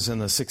Puritan. He was in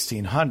the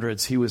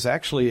 1600s. He was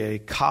actually a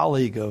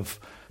colleague of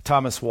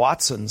Thomas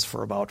Watson's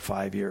for about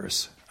 5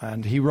 years.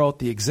 And he wrote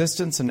The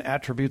Existence and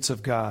Attributes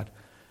of God.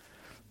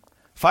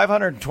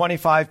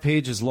 525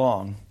 pages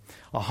long.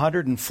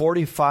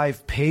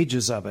 145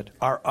 pages of it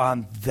are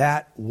on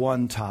that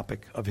one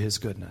topic of His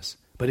goodness.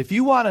 But if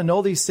you want to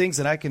know these things,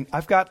 and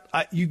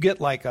you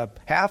get like a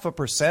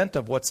 0.5%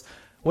 of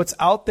what's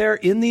out there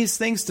in these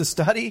things to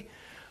study.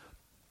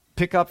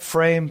 Pick up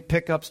Frame,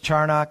 pick up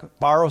Charnock,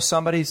 borrow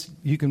somebody's.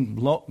 You can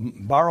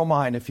borrow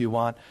mine if you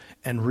want,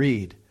 and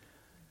read.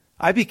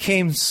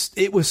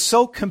 It was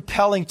so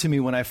compelling to me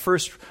when I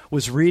first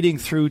was reading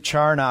through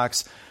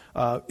Charnock's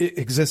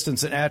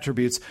Existence and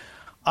Attributes.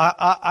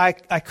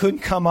 I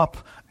couldn't come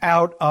up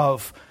out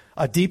of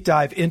a deep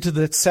dive into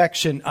the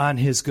section on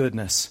His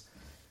goodness.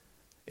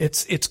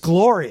 It's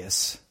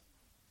glorious.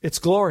 It's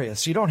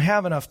glorious. You don't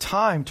have enough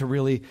time to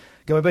really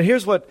go. But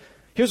here's what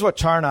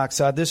Charnock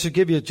said. This should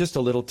give you just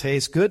a little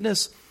taste.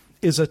 Goodness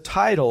is a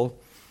title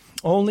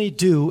only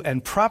due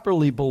and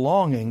properly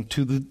belonging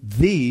to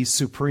the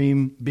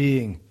supreme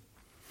being.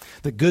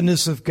 The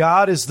goodness of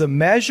God is the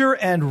measure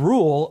and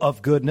rule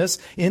of goodness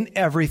in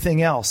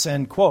everything else,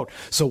 end quote.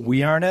 So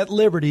we aren't at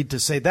liberty to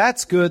say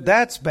that's good,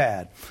 that's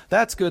bad.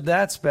 That's good,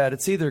 that's bad.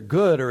 It's either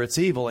good or it's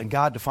evil, and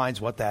God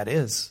defines what that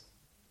is.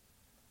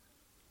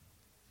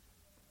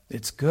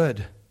 It's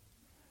good.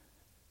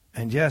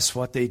 And yes,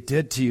 what they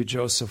did to you,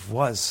 Joseph,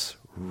 was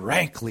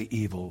rankly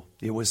evil.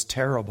 It was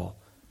terrible.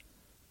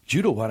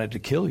 Judah wanted to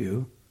kill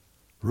you.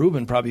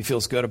 Reuben probably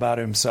feels good about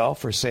himself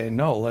for saying,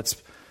 no, let's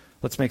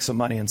make some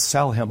money and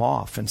sell him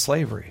off in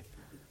slavery.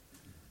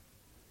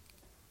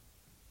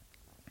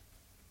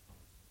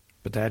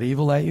 But that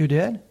evil that you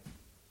did,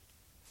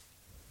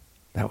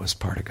 that was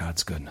part of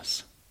God's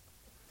goodness.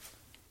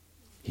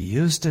 He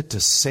used it to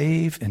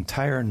save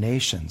entire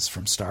nations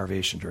from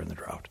starvation during the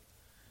drought.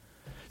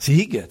 See,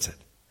 He gets it.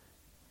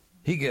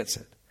 He gets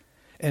it.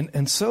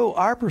 And so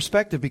our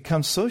perspective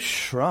becomes so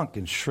shrunk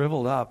and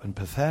shriveled up and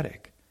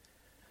pathetic.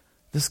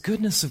 This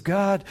goodness of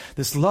God,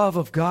 this love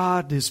of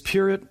God, His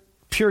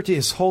purity,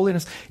 His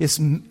holiness is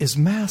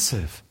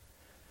massive.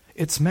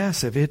 It's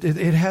massive. It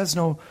has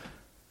no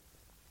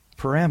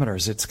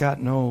parameters. It's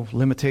got no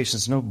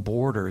limitations, no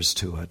borders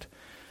to it.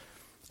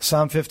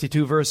 Psalm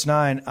 52 verse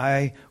 9,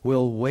 I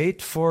will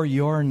wait for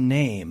your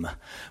name.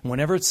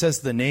 Whenever it says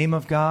the name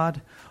of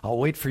God, I'll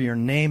wait for your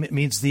name. It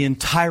means the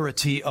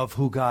entirety of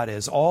who God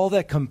is. All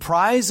that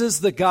comprises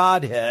the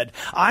Godhead,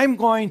 I'm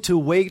going to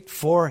wait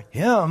for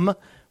Him.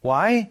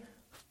 Why?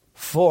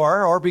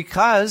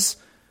 Because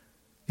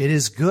it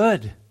is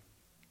good.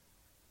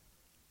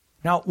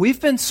 Now, we've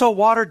been so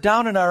watered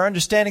down in our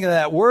understanding of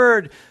that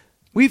word,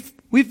 we've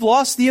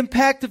lost the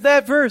impact of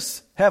that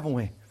verse, haven't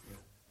we?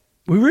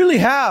 We really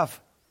have.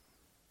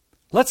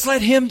 Let's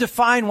let Him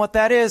define what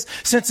that is,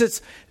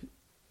 since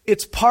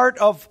it's part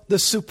of the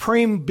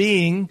supreme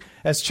being,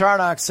 as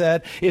Charnock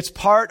said. It's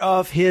part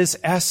of His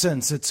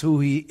essence. It's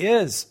who He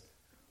is.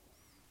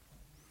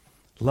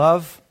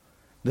 Love,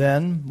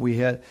 then, we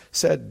had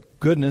said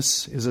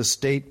goodness is a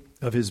state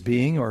of His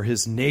being or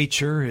His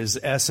nature, His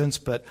essence,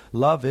 but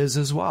love is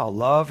as well.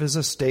 Love is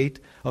a state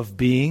of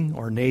being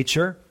or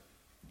nature.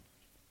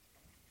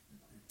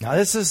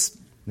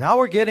 Now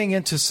we're getting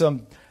into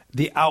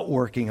the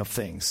outworking of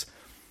things.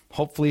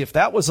 Hopefully, if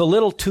that was a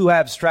little too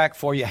abstract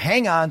for you,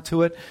 hang on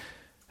to it.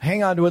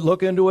 hang on to it,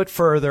 look into it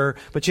further,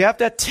 but you have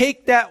to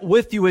take that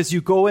with you as you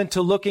go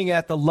into looking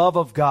at the love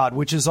of God,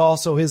 which is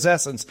also his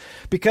essence.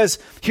 Because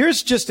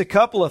here's just a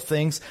couple of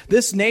things.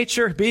 This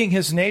nature, being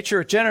his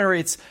nature, it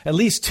generates at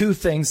least two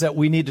things that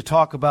we need to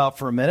talk about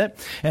for a minute,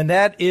 and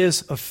that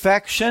is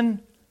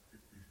affection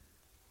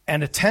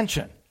and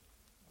attention.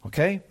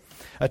 Okay?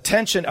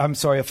 Affection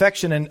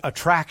and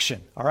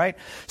attraction. All right?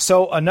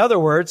 So, in other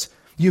words,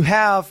 you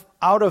have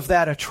out of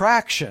that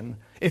attraction,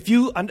 if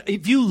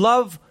you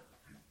love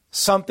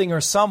something or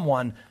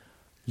someone,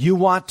 you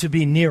want to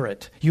be near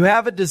it. You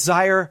have a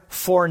desire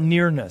for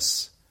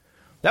nearness.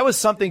 That was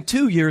something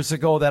 2 years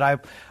ago that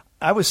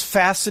I was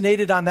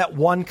fascinated on that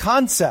one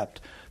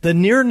concept, the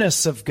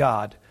nearness of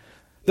God,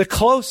 the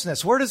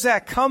closeness. Where does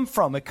that come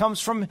from? It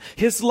comes from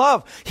his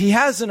love. He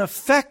has an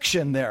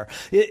affection there.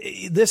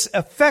 This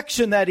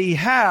affection that he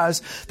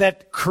has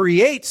that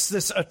creates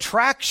this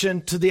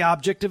attraction to the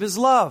object of his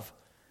love.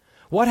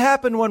 What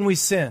happened when we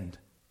sinned?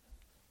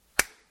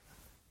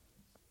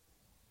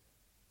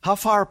 How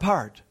far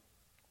apart?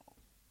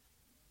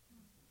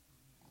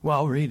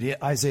 Well, read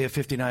Isaiah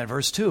 59,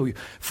 verse 2.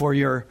 For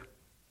your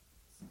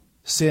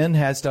sin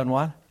has done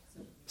what?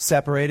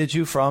 Separated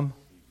you from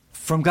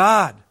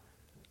God.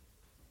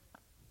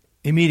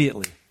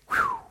 Immediately.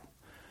 Whew.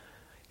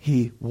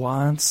 He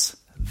wants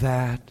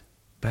that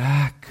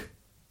back.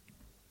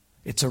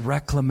 It's a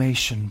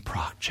reclamation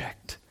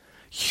project.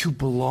 You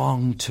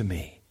belong to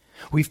me.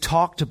 We've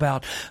talked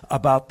about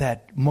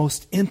that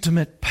most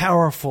intimate,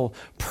 powerful,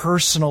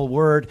 personal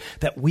word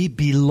that we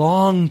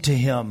belong to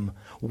him.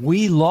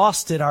 We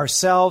lost it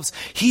ourselves.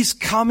 He's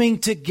coming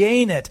to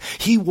gain it.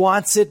 He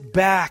wants it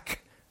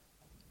back.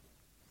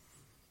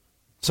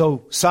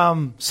 So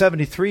Psalm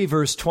 73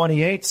 verse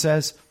 28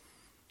 says,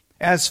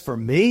 as for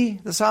me,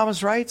 the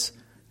psalmist writes,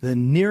 the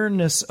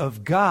nearness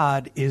of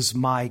God is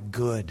my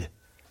good.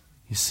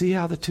 You see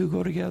how the two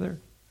go together?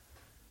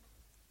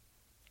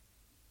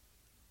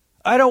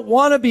 I don't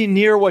want to be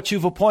near what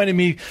you've appointed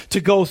me to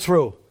go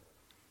through.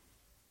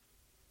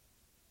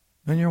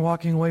 Then you're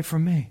walking away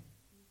from me.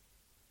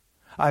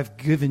 I've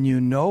given you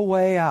no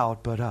way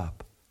out but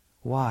up.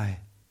 Why?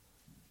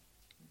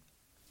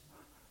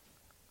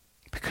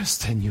 Because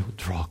then you'll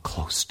draw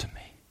close to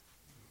me.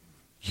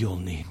 You'll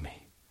need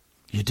me.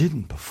 You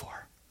didn't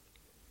before.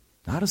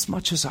 Not as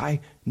much as I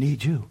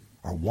need you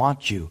or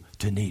want you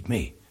to need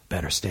me.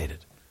 Better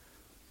stated.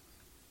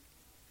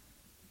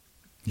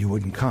 You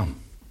wouldn't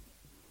come.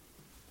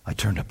 I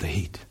turned up the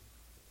heat.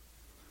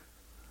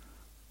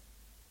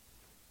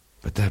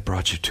 But that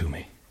brought you to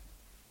me.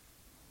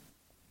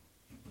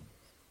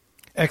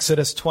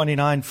 Exodus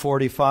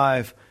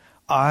 29:45.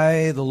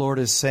 I, the Lord,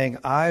 is saying,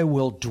 I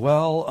will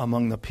dwell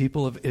among the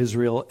people of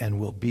Israel and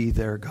will be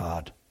their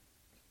God.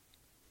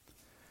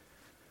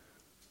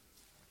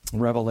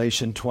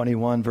 Revelation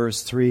 21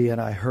 verse 3, and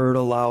I heard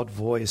a loud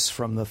voice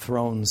from the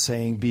throne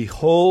saying,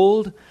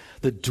 behold,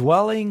 the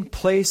dwelling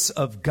place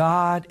of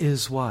God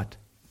is what?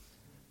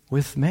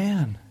 With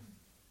man.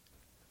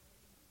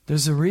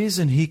 There's a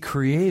reason he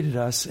created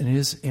us in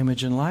his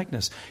image and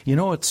likeness. You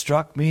know what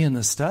struck me in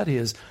the study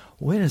is,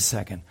 wait a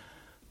second,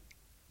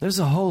 there's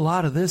a whole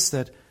lot of this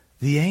that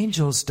the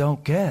angels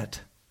don't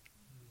get.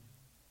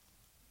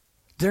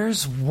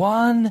 There's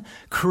one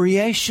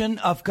creation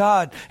of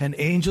God, and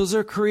angels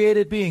are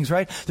created beings,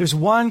 right? There's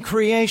one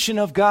creation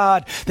of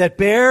God that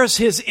bears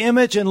his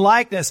image and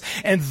likeness,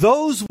 and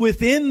those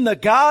within the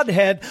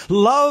Godhead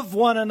love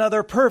one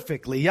another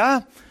perfectly,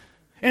 yeah?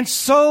 And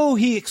so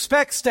he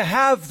expects to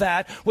have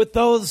that with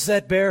those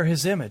that bear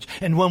his image.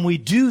 And when we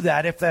do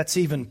that, if that's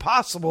even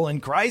possible in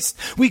Christ,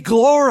 we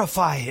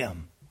glorify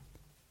him.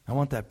 I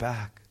want that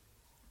back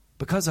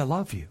because I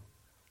love you.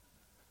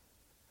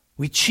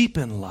 We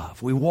cheapen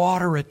love. We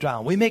water it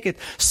down. We make it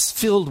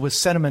filled with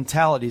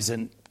sentimentalities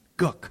and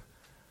gook.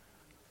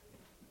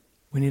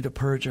 We need to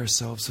purge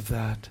ourselves of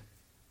that.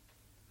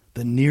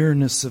 The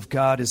nearness of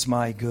God is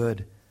my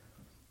good.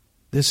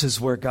 This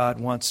is where God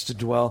wants to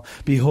dwell.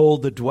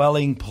 Behold, the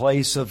dwelling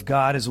place of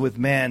God is with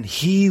man.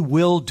 He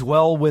will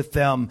dwell with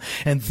them,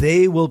 and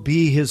they will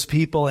be his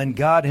people, and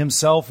God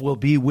himself will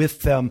be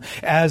with them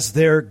as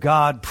their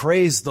God.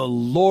 Praise the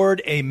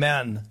Lord.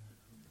 Amen.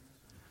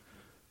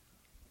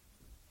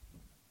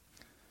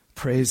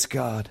 Praise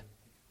God.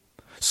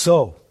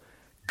 So,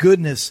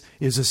 goodness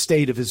is a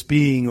state of his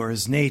being or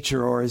his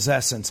nature or his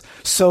essence.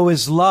 So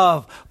is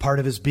love. Part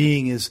of his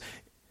being is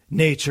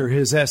nature,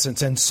 his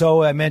essence. And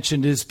so I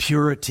mentioned his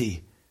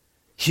purity.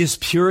 His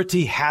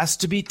purity has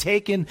to be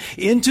taken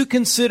into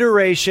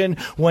consideration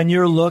when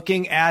you're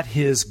looking at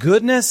his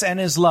goodness and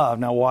his love.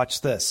 Now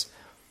watch this.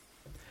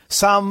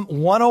 Psalm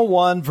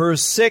 101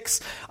 verse 6,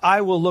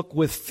 I will look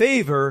with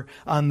favor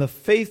on the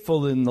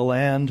faithful in the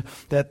land,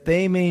 that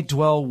they may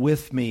dwell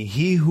with me.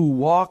 He who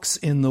walks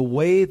in the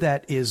way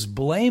that is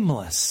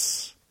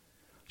blameless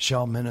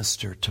shall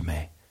minister to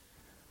me,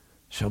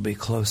 shall be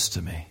close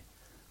to me.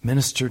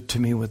 Ministered to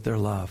me with their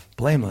love.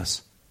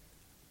 Blameless.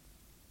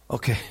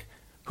 Okay,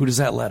 who does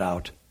that let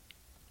out?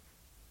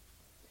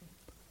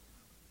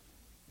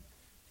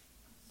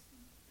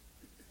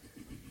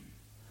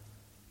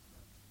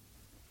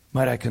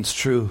 Might I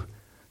construe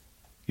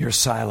your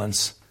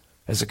silence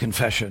as a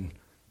confession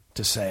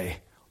to say,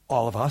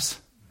 all of us?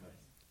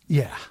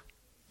 Yeah.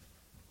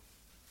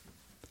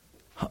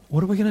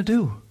 What are we going to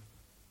do?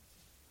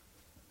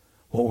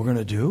 What we're going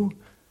to do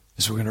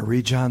is we're going to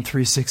read John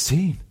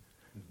 3:16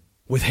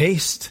 with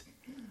haste,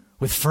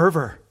 with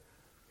fervor.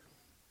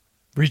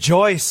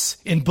 Rejoice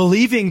in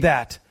believing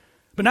that.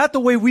 But not the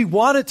way we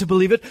wanted to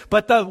believe it,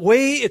 but the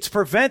way it's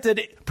presented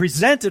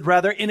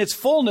in its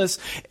fullness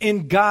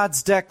in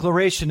God's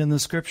declaration in the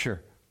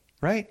Scripture.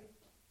 Right?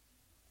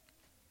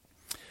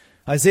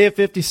 Isaiah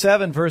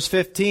 57 verse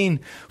 15,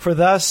 for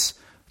thus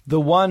the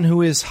one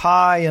who is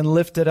high and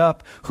lifted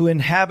up, who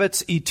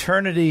inhabits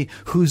eternity,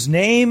 whose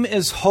name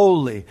is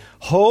holy.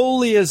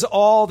 Holy is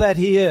all that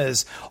he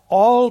is,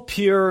 all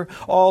pure,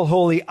 all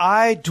holy.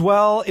 I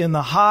dwell in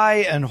the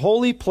high and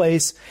holy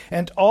place,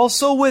 and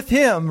also with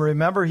him.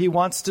 Remember, he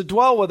wants to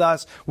dwell with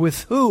us.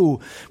 With who?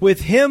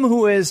 With him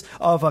who is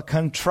of a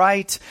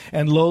contrite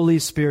and lowly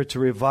spirit, to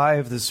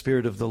revive the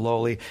spirit of the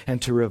lowly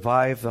and to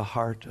revive the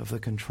heart of the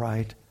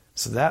contrite.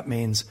 So that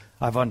means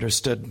I've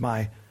understood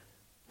my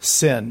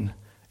sin,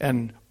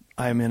 and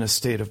I'm in a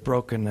state of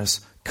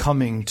brokenness,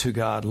 coming to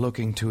God,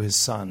 looking to his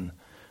Son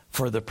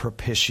for the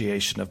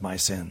propitiation of my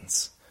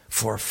sins,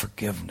 for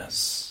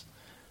forgiveness.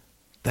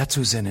 That's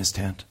who's in his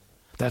tent.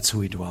 That's who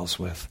he dwells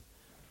with.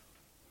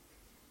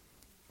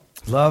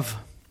 Love,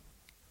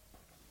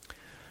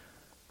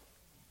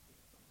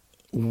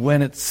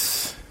 when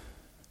its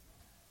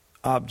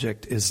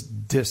object is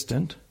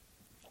distant,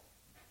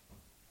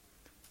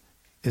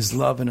 is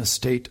love in a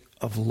state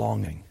of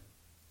longing.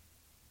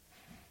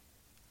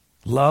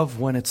 Love,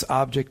 when its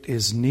object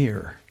is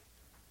near,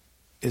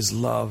 is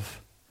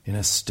love in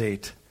a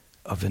state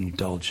of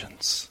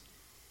indulgence.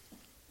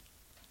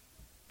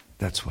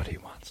 That's what he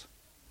wants.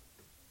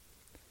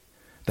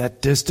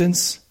 That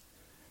distance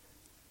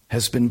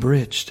has been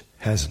bridged,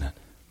 hasn't it?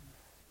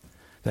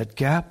 That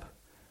gap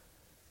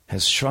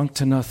has shrunk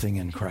to nothing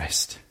in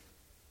Christ.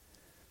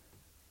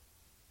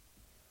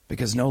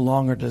 Because no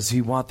longer does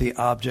he want the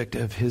object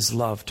of his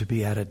love to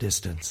be at a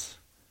distance.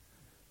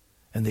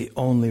 And the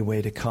only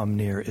way to come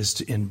near is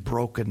to, in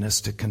brokenness,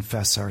 to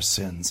confess our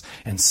sins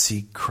and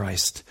seek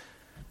Christ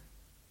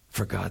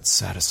for God's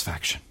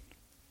satisfaction.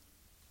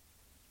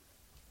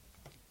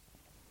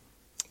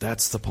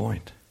 That's the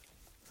point.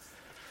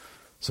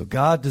 So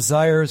God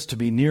desires to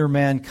be near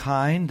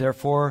mankind.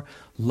 Therefore,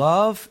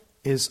 love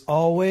is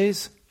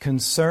always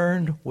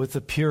concerned with the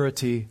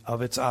purity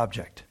of its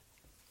object.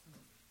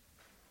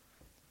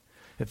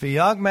 If a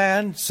young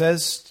man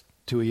says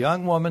to a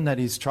young woman that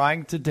he's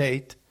trying to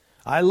date,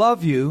 I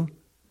love you,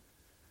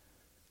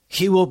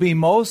 he will be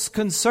most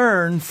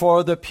concerned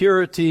for the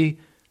purity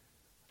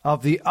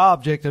of the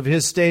object of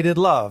his stated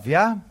love.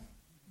 Yeah?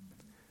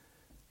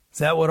 Is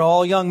that what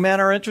all young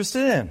men are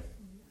interested in?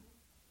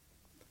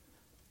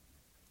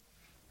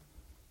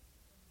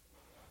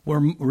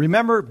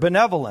 Remember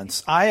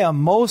benevolence. I am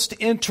most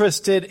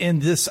interested in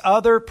this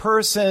other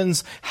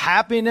person's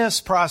happiness,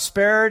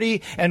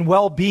 prosperity, and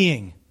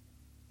well-being.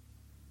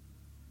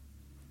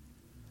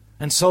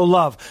 And so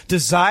love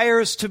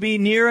desires to be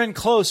near and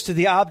close to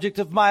the object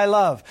of my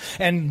love.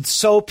 And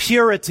so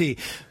purity.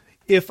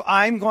 If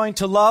I'm going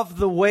to love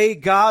the way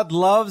God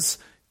loves,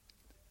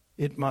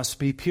 it must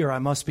be pure. I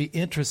must be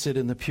interested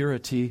in the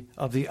purity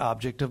of the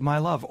object of my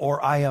love,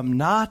 or I am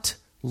not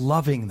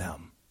loving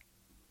them.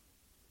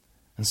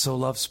 And so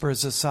love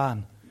spurs us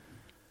on.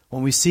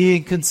 When we see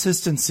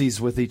inconsistencies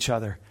with each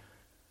other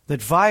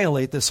that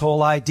violate this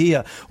whole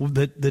idea,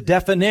 the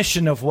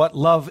definition of what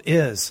love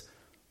is,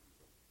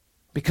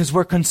 because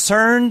we're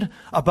concerned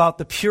about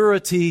the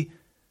purity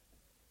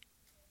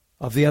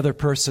of the other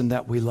person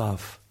that we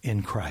love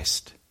in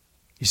Christ.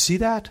 You see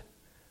that?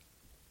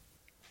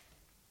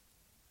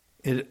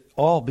 It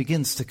all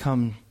begins to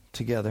come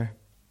together.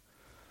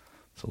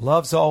 So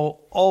love's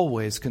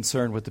always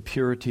concerned with the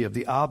purity of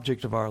the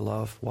object of our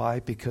love. Why?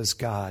 Because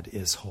God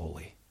is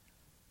holy.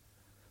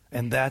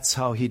 And that's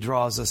how he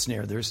draws us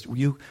near.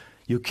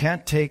 You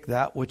can't take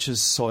that which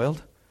is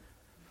soiled,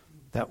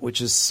 that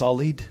which is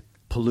sullied,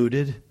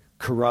 polluted,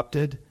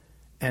 corrupted,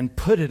 and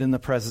put it in the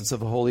presence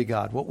of a holy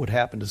God. What would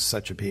happen to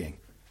such a being?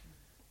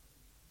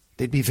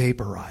 They'd be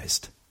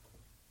vaporized.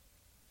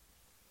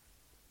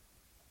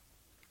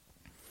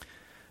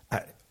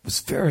 I was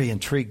very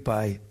intrigued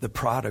by the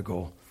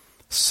prodigal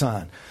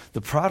son.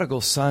 The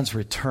prodigal son's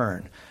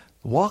return.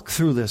 Walk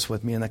through this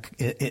with me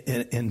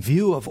in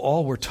view of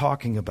all we're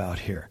talking about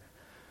here.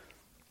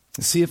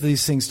 See if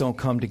these things don't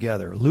come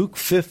together. Luke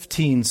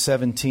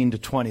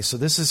 15:17-20. So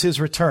this is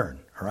his return.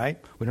 All right?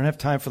 We don't have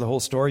time for the whole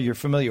story. You're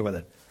familiar with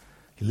it.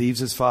 He leaves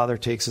his father,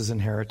 takes his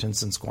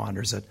inheritance, and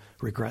squanders it,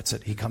 regrets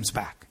it. He comes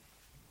back.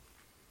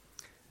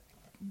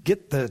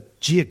 Get the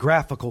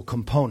geographical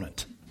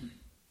component.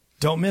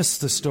 Don't miss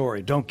the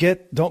story.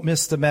 Don't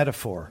miss the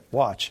metaphor.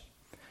 Watch.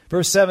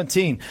 Verse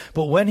 17.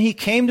 But when he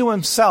came to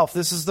himself,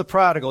 this is the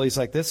prodigal. He's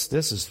like, this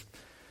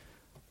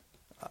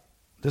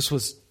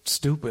was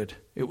stupid.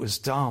 It was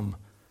dumb.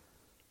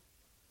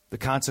 The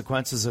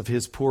consequences of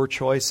his poor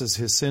choices,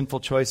 his sinful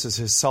choices,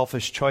 his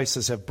selfish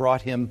choices have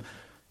brought him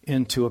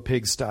into a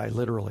pigsty,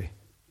 literally.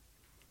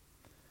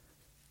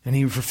 And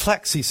he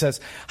reflects, he says,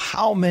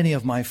 how many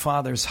of my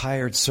father's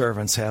hired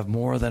servants have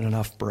more than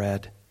enough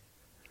bread,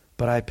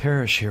 but I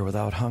perish here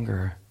without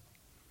hunger?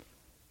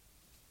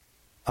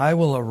 I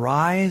will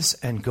arise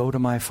and go to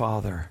my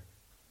father.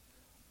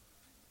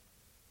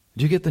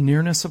 Do you get the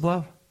nearness of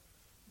love?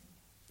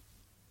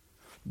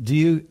 Do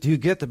you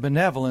get the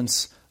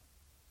benevolence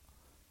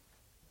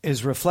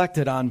is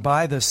reflected on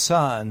by the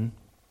Son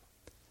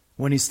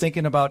when he's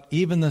thinking about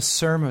even the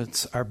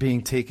servants are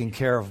being taken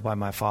care of by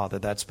my Father?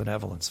 That's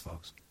benevolence,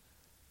 folks.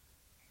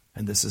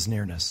 And this is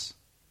nearness.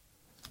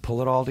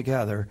 Pull it all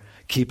together.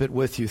 Keep it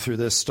with you through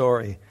this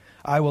story.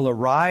 I will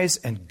arise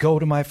and go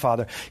to my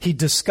Father. He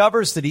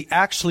discovers that he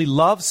actually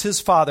loves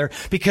his Father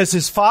because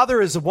his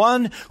Father is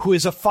one who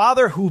is a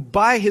Father who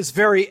by his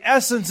very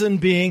essence and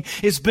being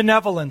is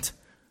benevolent.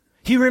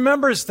 He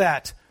remembers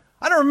that.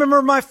 I don't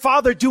remember my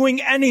father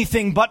doing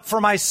anything but for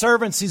my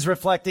servants, he's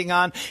reflecting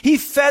on. He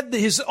fed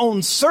his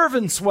own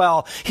servants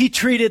well. He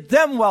treated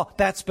them well.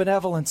 That's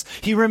benevolence.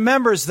 He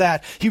remembers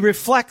that. He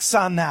reflects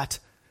on that.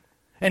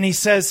 And he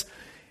says,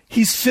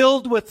 he's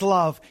filled with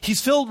love.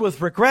 He's filled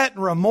with regret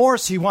and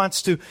remorse. He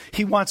wants to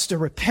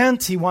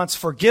repent. He wants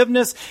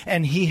forgiveness.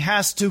 And he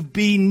has to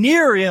be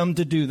near him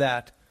to do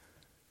that.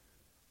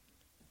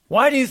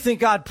 Why do you think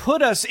God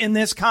put us in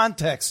this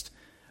context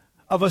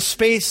of a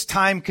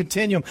space-time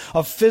continuum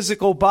of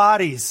physical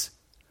bodies?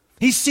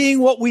 He's seeing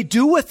what we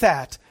do with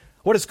that.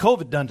 What has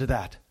COVID done to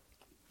that?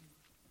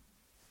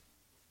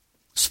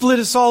 Split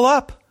us all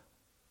up.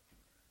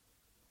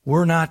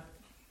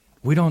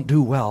 We don't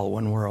do well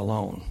when we're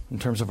alone in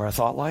terms of our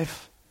thought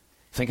life,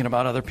 thinking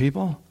about other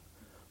people.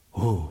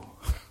 Ooh.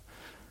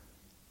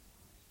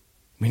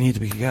 We need to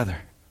be together.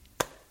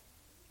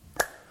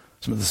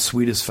 Some of the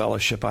sweetest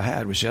fellowship I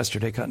had was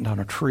yesterday cutting down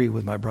a tree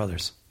with my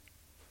brothers.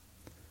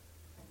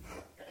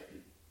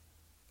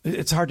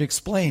 It's hard to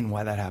explain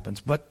why that happens,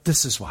 but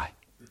this is why.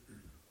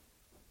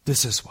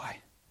 This is why.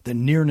 The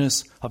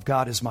nearness of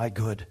God is my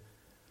good.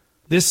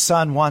 This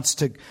son wants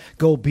to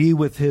go be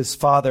with his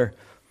father.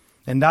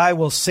 And I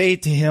will say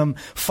to him,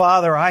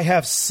 Father, I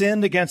have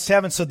sinned against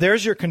heaven. So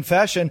there's your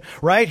confession,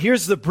 right?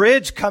 Here's the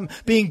bridge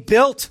being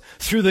built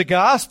through the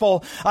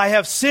gospel. I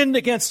have sinned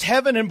against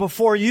heaven and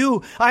before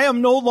you. I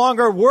am no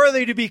longer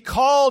worthy to be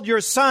called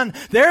your son.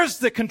 There's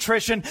the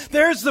contrition.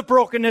 There's the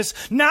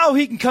brokenness. Now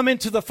he can come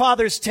into the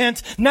Father's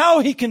tent.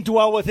 Now he can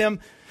dwell with him.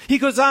 He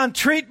goes on,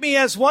 treat me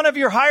as one of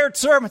your hired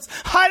servants.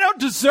 I don't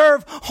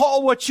deserve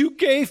all what you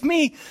gave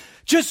me.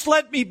 Just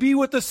let me be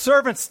with the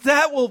servants.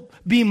 That will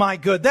be my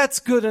good. That's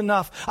good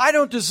enough. I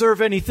don't deserve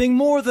anything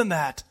more than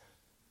that.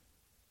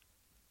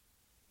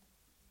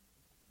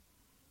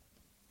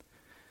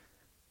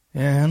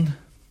 And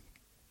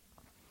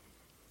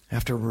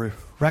after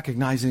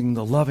recognizing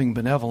the loving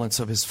benevolence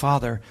of his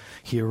father,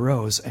 he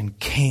arose and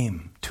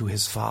came to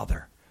his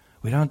father.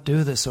 We don't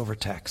do this over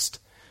text.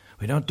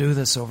 We don't do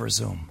this over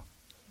Zoom.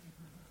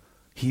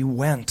 He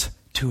went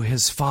to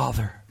his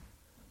father.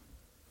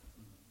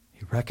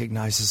 He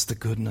recognizes the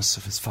goodness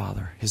of his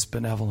Father, his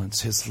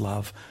benevolence, his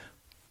love.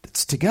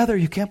 It's together.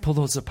 You can't pull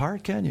those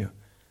apart, can you?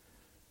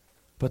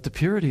 But the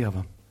purity of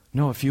them.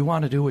 No, if you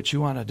want to do what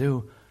you want to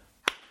do,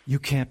 you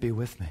can't be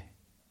with me.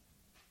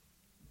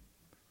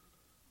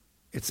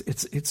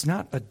 It's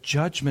not a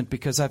judgment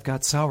because I've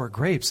got sour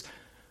grapes.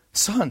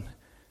 Son,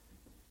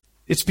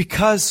 it's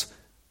because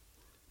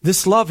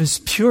this love is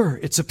pure.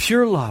 It's a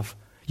pure love.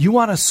 You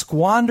want to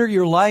squander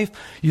your life,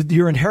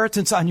 your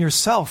inheritance on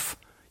yourself.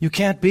 You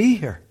can't be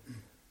here.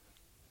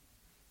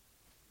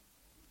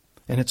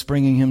 And it's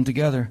bringing him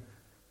together.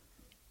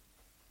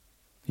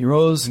 He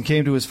rose and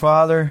came to his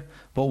father,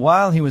 but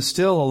while he was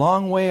still a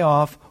long way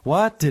off,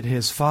 what did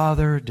his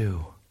father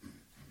do?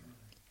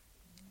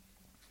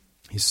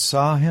 He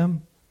saw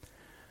him.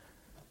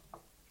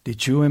 Did he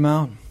chew him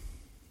out?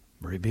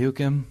 Rebuke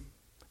him?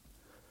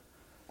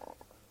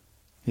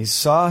 He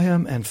saw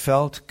him and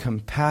felt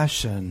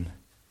compassion,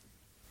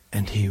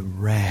 and he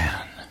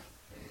ran.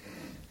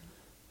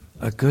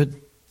 A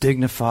good,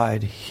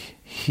 dignified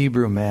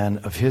Hebrew man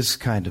of his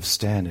kind of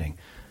standing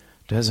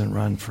doesn't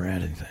run for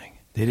anything.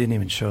 They didn't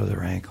even show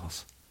their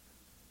ankles.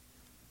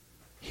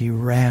 He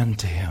ran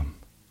to him.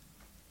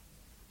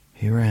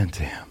 He ran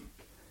to him.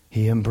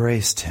 He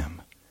embraced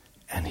him,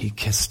 and he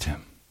kissed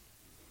him.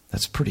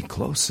 That's pretty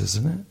close,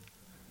 isn't it?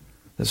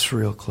 That's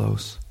real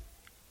close.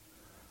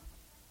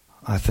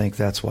 I think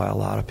that's why a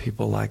lot of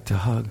people like to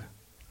hug.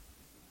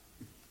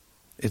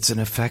 It's an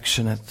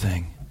affectionate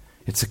thing.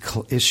 It's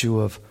an issue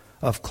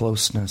of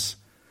closeness.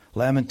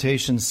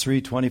 Lamentations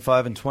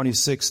 3:25 and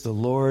 26, the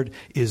Lord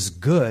is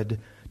good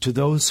to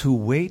those who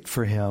wait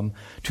for him,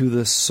 to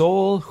the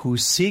soul who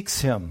seeks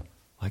him,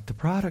 like the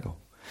prodigal.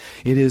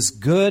 It is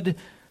good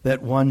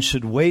that one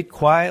should wait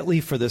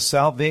quietly for the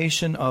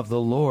salvation of the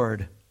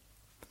Lord.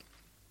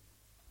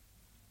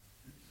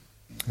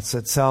 It's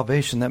that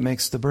salvation that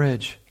makes the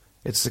bridge.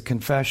 It's the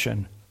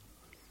confession.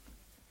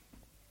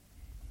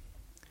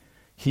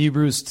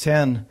 Hebrews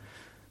 10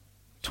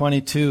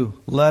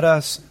 22, let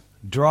us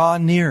draw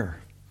near.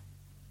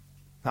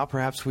 Now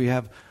perhaps we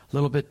have a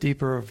little bit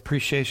deeper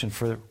appreciation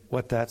for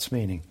what that's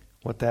meaning,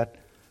 what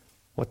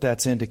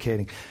that's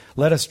indicating.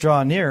 Let us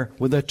draw near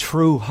with a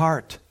true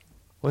heart,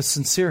 with a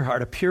sincere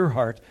heart, a pure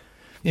heart,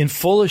 in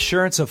full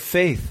assurance of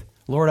faith.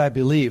 Lord, I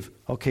believe.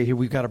 Okay, here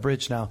we've got a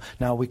bridge now.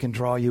 Now we can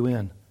draw you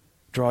in,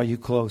 draw you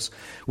close.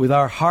 With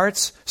our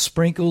hearts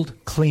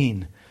sprinkled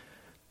clean.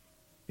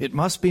 It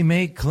must be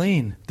made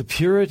clean. The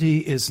purity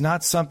is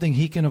not something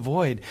he can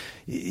avoid.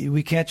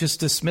 We can't just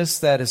dismiss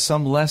that as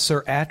some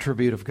lesser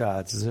attribute of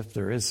God's, as if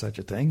there is such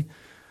a thing.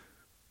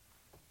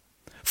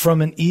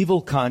 From an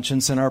evil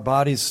conscience, and our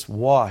bodies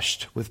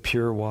washed with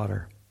pure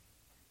water.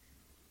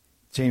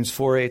 James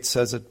 4:8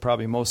 says it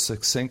probably most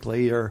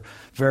succinctly. You're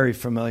very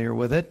familiar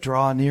with it.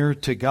 Draw near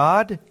to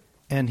God,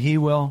 and he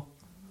will.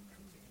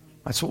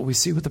 That's what we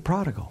see with the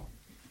prodigal.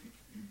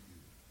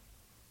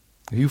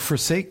 If you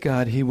forsake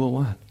God, he will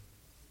what?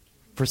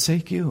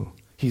 Forsake you.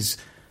 He's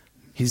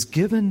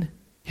given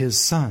his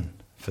son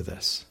for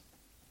this.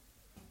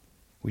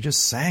 We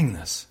just sang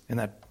this in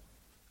that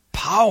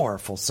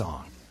powerful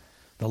song,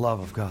 the love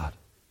of God.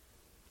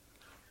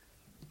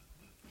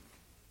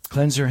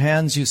 Cleanse your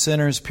hands, you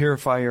sinners.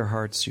 Purify your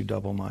hearts, you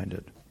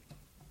double-minded.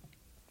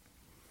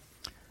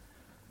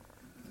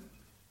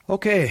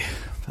 Okay,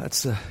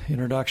 that's the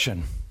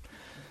introduction.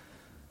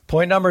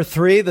 Point number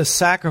 3, the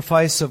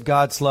sacrifice of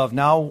God's love.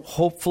 Now,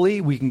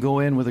 hopefully, we can go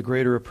in with a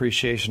greater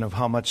appreciation of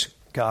how much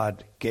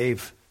God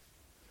gave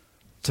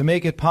to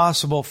make it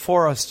possible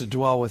for us to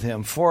dwell with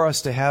him, for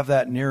us to have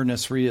that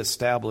nearness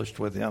reestablished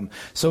with him,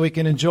 so we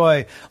can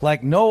enjoy,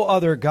 like no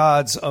other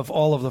gods of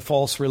all of the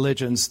false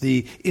religions,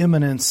 the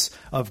immanence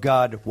of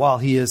God while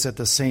he is at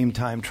the same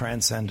time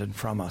transcendent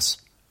from us.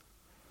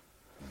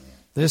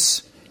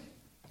 This,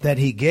 that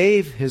he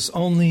gave his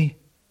only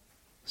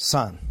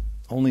son,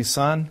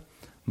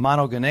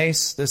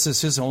 monogenes, this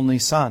is his only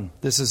son.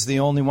 This is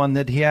the only one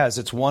that he has.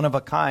 It's one of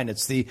a kind.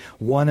 It's the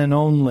one and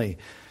only.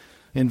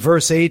 In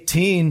verse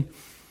 18,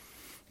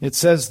 it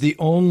says the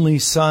only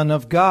Son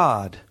of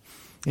God.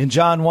 In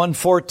John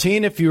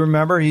 1:14, if you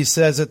remember, he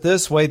says it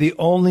this way, the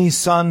only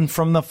Son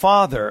from the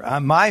Father.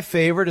 My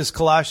favorite is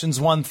Colossians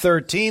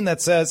 1:13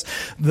 that says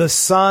the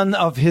Son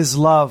of his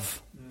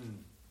love.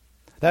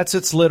 That's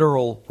its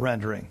literal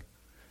rendering.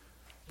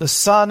 The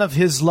Son of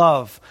his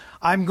love.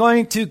 I'm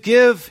going to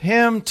give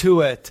him to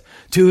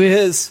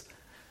his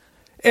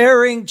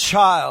erring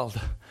child.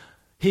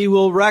 He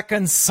will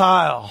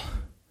reconcile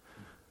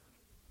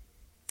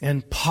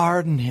and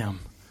pardon him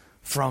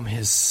from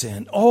his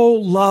sin. Oh,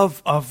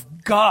 love of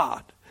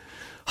God,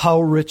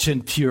 how rich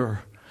and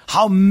pure,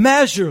 how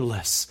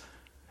measureless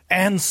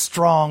and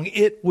strong,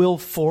 it will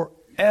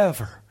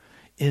forever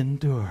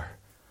endure.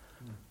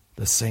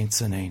 The saints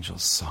and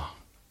angels song.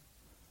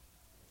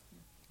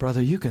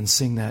 Brother, you can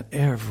sing that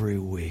every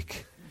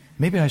week.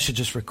 Maybe I should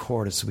just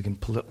record it so we can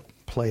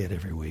play it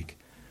every week.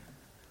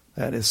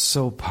 That is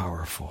so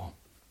powerful.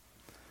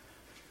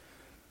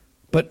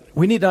 But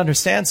we need to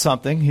understand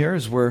something here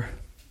as we're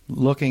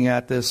looking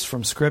at this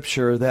from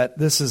Scripture, that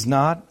this is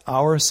not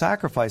our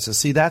sacrifices.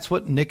 See, that's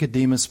what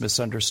Nicodemus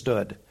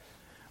misunderstood.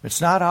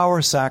 It's not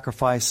our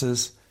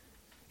sacrifices,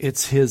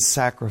 it's his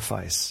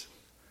sacrifice.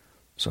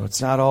 So it's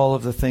not all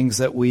of the things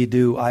that we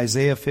do.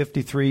 Isaiah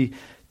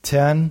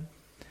 53:10,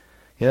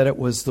 yet it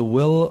was the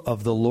will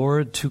of the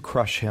Lord to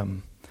crush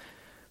him,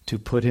 to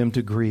put him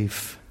to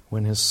grief.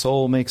 When his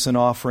soul makes an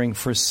offering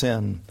for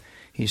sin,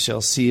 he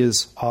shall see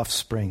his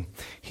offspring.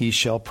 He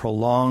shall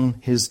prolong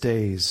his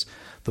days.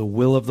 The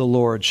will of the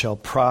Lord shall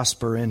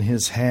prosper in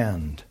his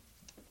hand.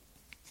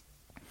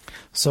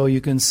 So you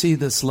can see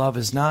this love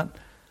is not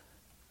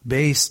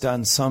based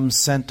on some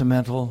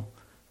sentimental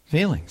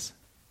feelings.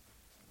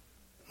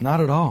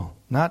 Not at all.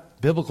 Not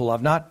biblical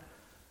love. Not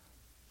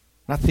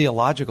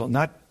theological.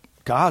 Not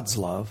God's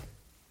love.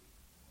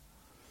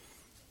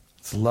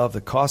 It's a love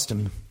that cost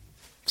him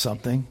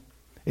something.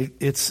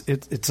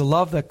 It's a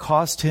love that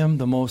cost him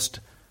the most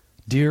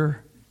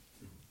dear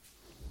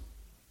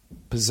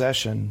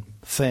possession,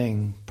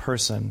 thing,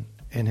 person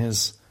in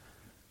his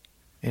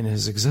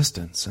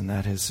existence, and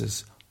that is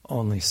his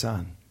only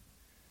son.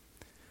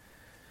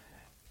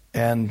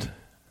 And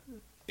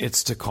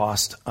it's to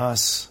cost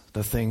us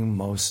the thing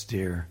most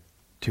dear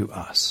to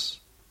us.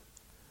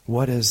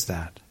 What is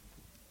that?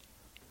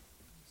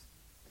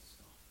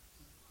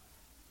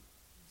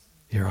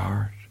 Your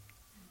heart.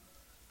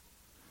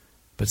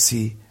 But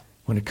see,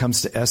 when it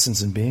comes to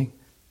essence and being,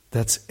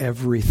 that's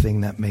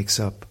everything that makes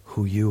up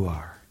who you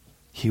are.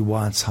 He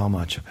wants how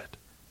much of it?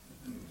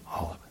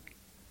 All of it.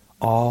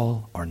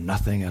 All or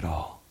nothing at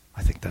all.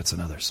 I think that's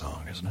another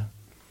song, isn't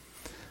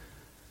it?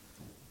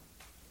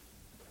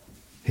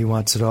 He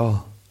wants it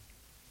all.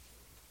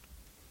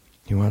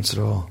 He wants it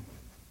all.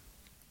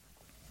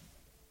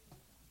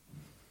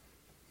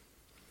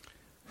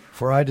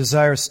 For I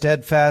desire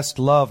steadfast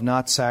love,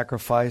 not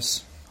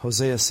sacrifice.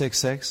 Hosea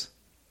 6:6.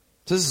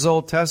 This is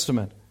Old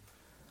Testament.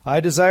 I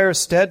desire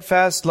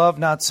steadfast love,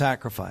 not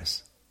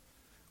sacrifice.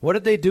 What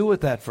did they do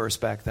with that verse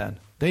back then?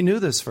 They knew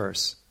this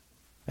verse.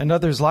 and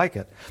others like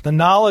it. The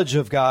knowledge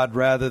of God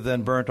rather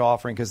than burnt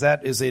offering, because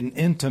that is an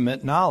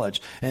intimate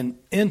knowledge, an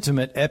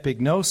intimate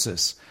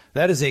epignosis.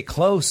 That is a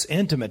close,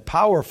 intimate,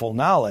 powerful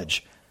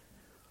knowledge.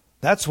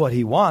 That's what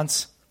he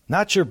wants,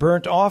 not your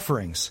burnt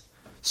offerings.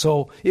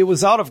 So it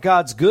was out of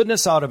God's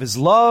goodness, out of his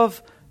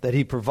love, that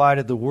he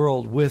provided the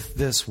world with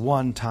this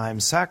one-time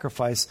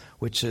sacrifice,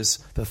 which is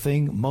the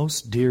thing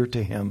most dear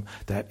to him,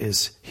 that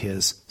is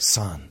his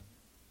Son.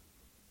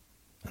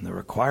 And the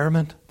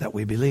requirement that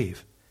we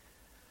believe.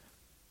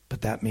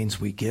 But that means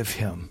we give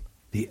him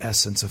the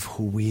essence of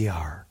who we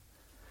are.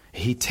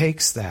 He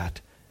takes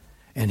that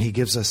and he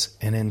gives us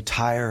an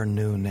entire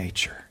new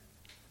nature.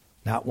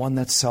 Not one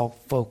that's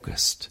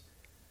self-focused,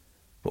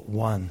 but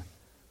one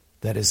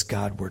that is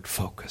Godward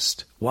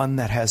focused. One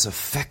that has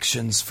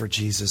affections for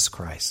Jesus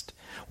Christ.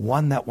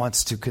 One that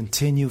wants to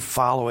continue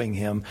following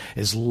him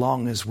as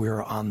long as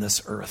we're on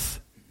this earth.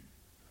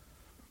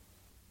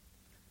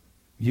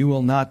 You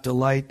will not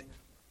delight.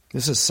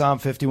 This is Psalm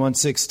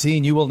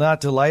 51:16. You will not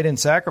delight in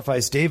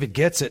sacrifice. David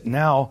gets it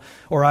now,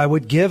 or I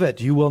would give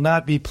it. You will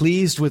not be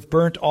pleased with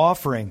burnt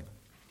offering.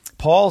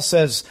 Paul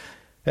says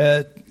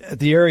at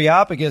the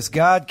Areopagus,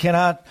 God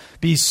cannot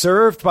be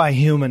served by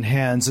human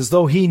hands as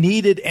though he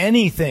needed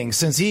anything,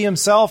 since he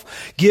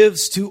himself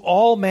gives to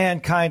all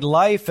mankind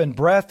life and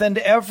breath and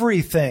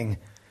everything.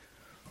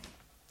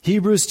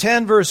 Hebrews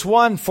 10 verse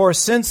 1, for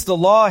since the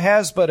law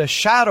has but a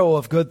shadow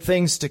of good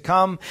things to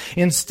come,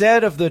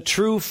 instead of the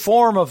true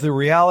form of the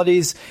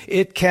realities,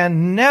 it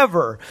can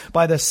never,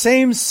 by the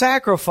same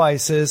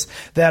sacrifices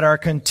that are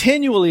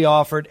continually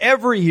offered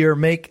every year,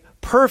 make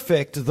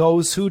perfect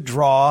those who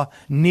draw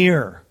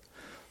near.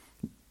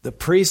 The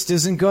priest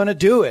isn't going to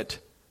do it.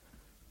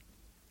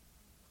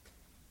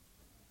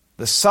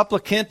 The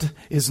supplicant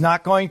is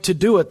not going to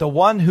do it. The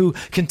one who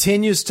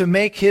continues to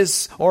make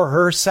his or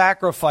her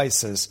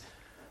sacrifices.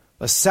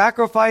 A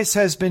sacrifice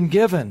has been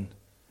given.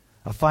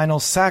 A final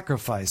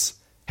sacrifice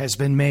has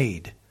been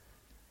made.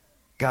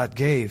 God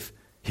gave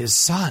his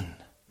Son.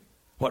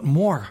 What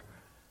more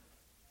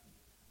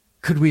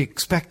could we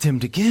expect him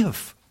to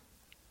give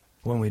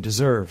when we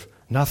deserve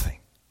nothing?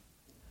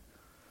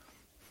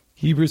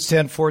 Hebrews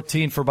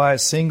 10:14, for by a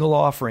single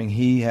offering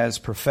he has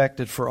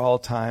perfected for all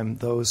time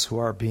those who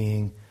are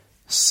being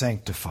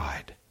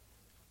sanctified.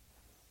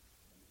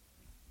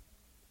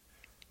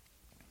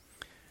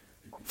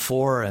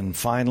 4, and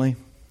finally,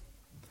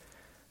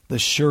 the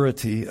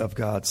surety of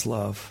God's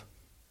love.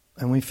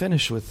 And we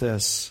finish with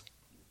this.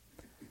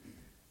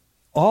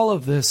 All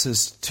of this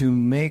is to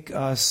make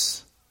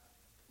us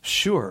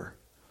sure.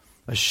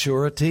 A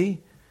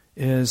surety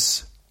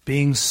is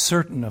being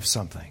certain of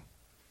something.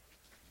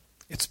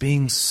 It's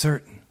being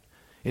certain.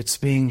 It's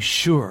being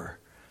sure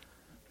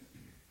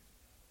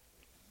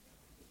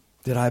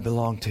that I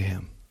belong to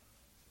him.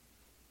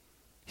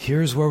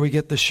 Here's where we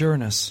get the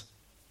sureness.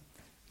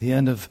 The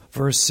end of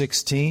verse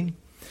 16,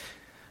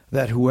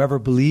 that whoever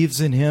believes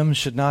in him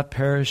should not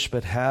perish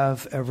but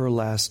have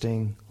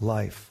everlasting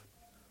life.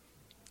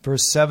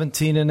 Verse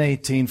 17 and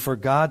 18, for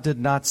God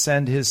did not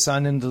send his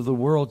Son into the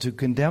world to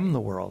condemn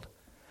the world,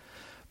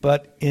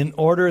 but in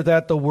order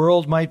that the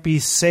world might be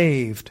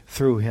saved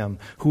through him.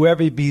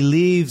 Whoever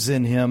believes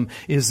in him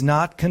is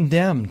not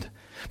condemned,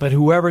 but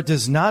whoever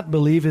does not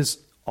believe is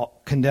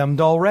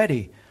condemned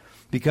already,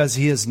 because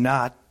he has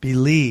not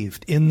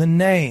believed in the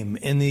name,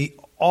 in the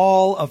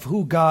all of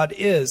who God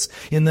is,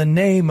 in the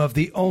name of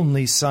the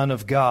only Son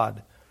of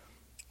God.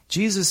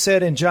 Jesus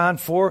said in John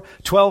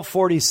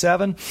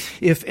 12:47,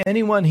 if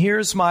anyone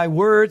hears my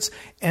words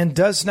and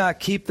does not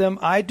keep them,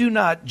 I do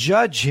not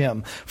judge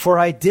him, for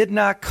I did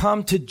not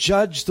come to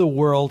judge the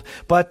world,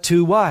 but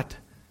to what?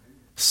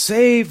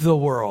 Save the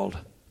world.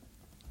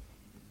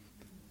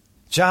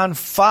 John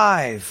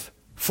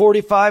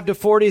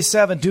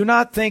 5:45-47, do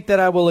not think that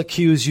I will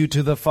accuse you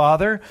to the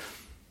Father.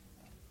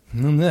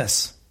 And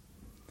this,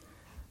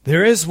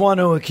 there is one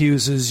who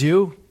accuses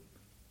you,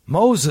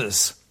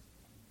 Moses,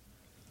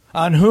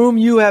 on whom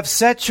you have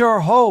set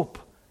your hope.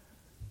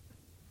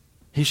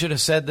 He should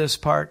have said this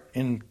part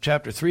in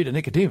chapter 3 to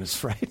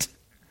Nicodemus, right?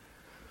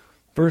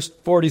 Verse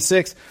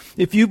 46,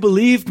 if you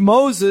believed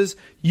Moses,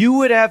 you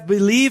would have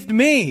believed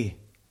me.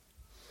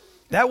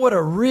 That would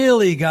have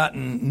really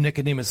gotten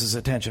Nicodemus'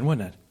 attention,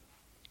 wouldn't it?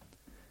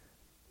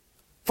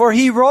 For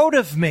he wrote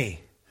of me.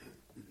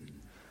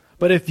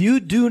 But if you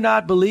do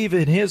not believe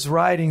in his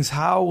writings,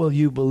 how will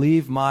you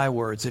believe my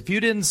words? If you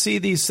didn't see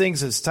these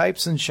things as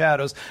types and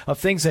shadows of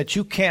things that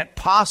you can't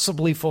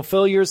possibly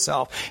fulfill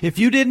yourself, if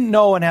you didn't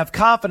know and have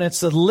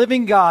confidence that the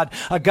living God,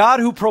 a God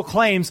who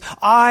proclaims,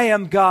 I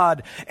am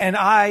God, and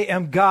I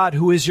am God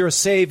who is your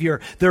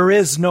Savior, there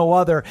is no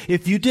other.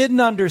 If you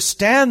didn't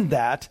understand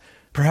that,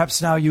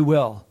 perhaps now you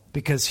will,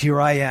 because here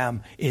I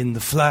am in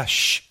the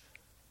flesh.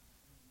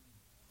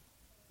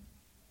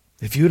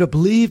 If you'd have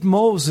believed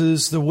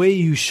Moses the way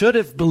you should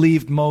have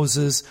believed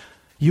Moses,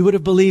 you would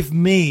have believed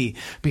me,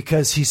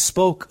 because he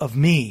spoke of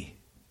me.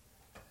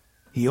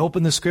 He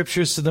opened the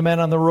scriptures to the men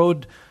on the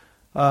road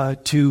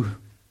to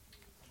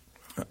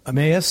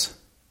Emmaus.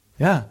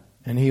 Yeah,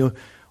 and he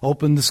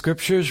opened the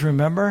scriptures,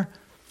 remember?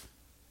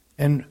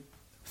 And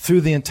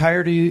through the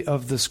entirety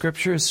of the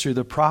Scriptures, through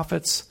the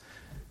prophets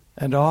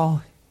and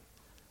all,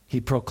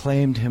 he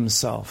proclaimed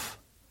himself.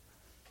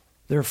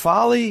 Their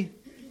folly,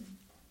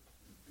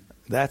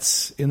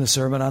 that's in the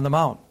Sermon on the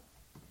Mount.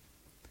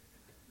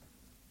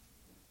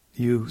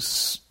 You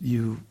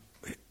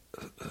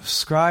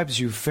scribes,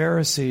 you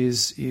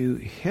Pharisees, you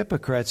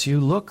hypocrites, you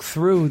look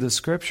through the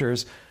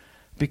Scriptures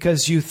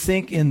because you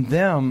think in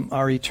them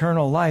are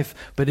eternal life,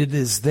 but it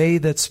is they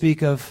that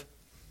speak of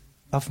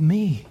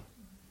me,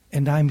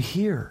 and I'm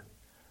here.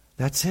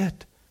 That's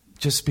it.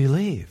 Just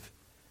believe.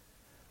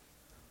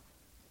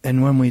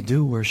 And when we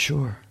do, we're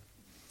sure.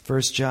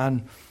 1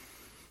 John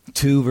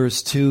 2,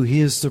 verse 2, He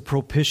is the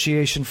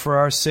propitiation for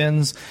our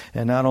sins,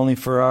 and not only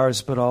for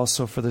ours, but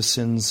also for the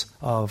sins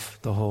of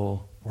the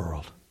whole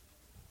world.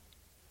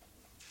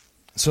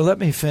 So let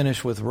me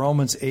finish with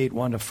Romans 8,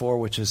 1-4,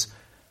 which is,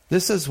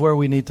 this is where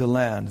we need to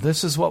land.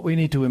 This is what we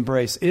need to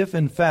embrace. If,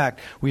 in fact,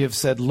 we have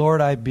said, Lord,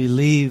 I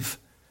believe,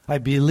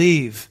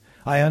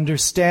 I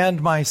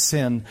understand my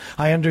sin,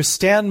 I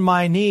understand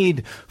my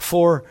need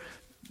for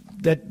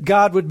that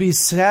God would be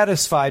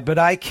satisfied, but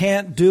I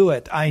can't do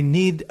it. I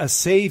need a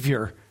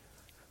Savior.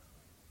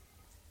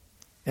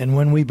 And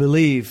when we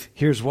believe,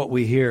 here's what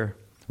we hear.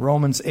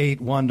 Romans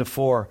 8,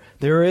 1-4.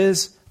 There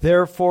is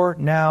therefore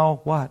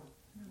now what?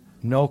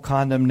 No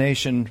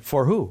condemnation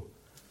for who?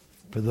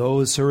 For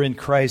those who are in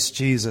Christ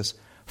Jesus.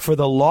 For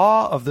the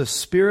law of the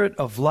Spirit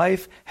of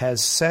life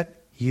has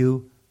set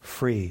you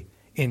free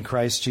in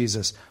Christ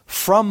Jesus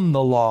from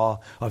the law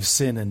of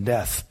sin and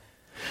death.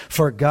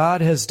 For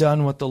God has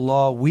done what the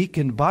law,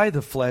 weakened by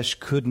the flesh,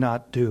 could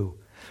not do,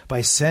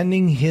 by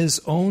sending His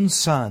own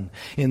Son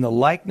in the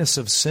likeness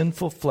of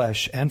sinful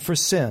flesh, and for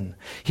sin,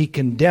 He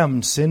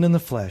condemned sin in the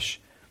flesh,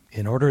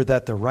 in order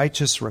that the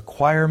righteous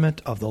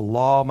requirement of the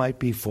law might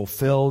be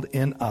fulfilled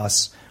in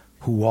us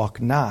who walk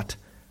not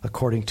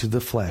according to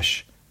the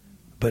flesh,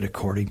 but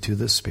according to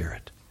the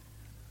Spirit.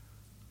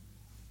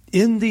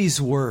 In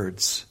these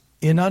words,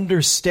 in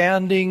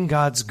understanding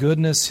God's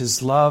goodness,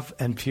 His love,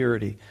 and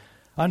purity,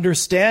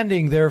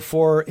 understanding,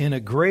 therefore, in a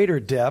greater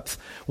depth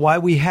why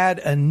we had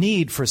a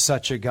need for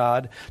such a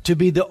God to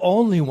be the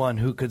only one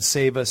who could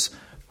save us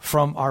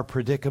from our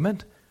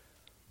predicament,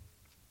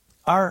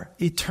 our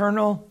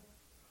eternal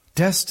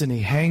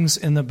destiny hangs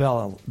in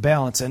the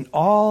balance, and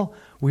all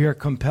we are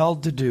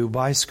compelled to do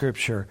by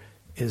Scripture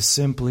is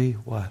simply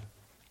what?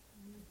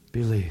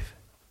 Believe.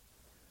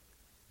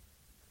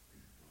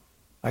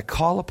 I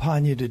call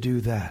upon you to do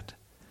that.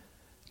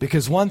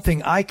 Because one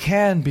thing I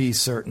can be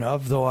certain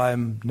of, though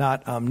I'm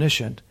not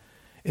omniscient,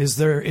 is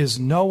there is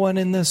no one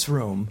in this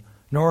room,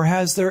 nor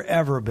has there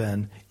ever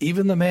been,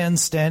 even the man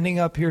standing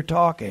up here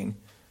talking,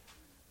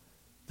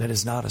 that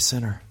is not a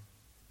sinner.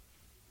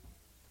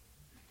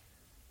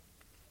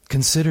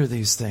 Consider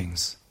these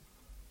things,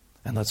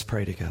 and let's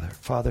pray together.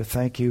 Father,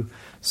 thank you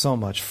so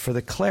much for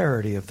the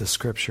clarity of the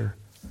Scripture,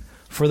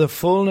 for the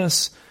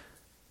fullness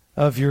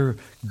of your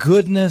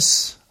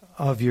goodness,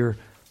 of your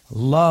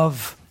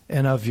love,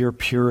 and of your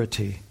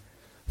purity.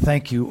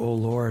 Thank you, O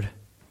Lord,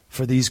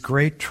 for these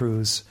great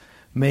truths.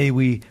 May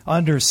we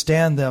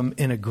understand them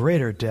in a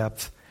greater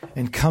depth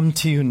and come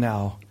to you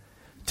now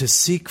to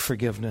seek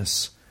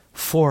forgiveness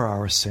for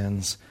our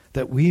sins,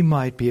 that we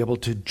might be able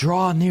to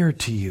draw near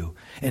to you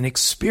and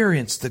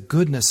experience the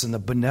goodness and the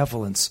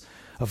benevolence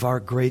of our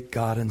great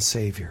God and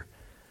Savior.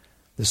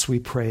 This we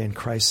pray in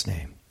Christ's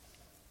name.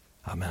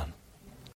 Amen.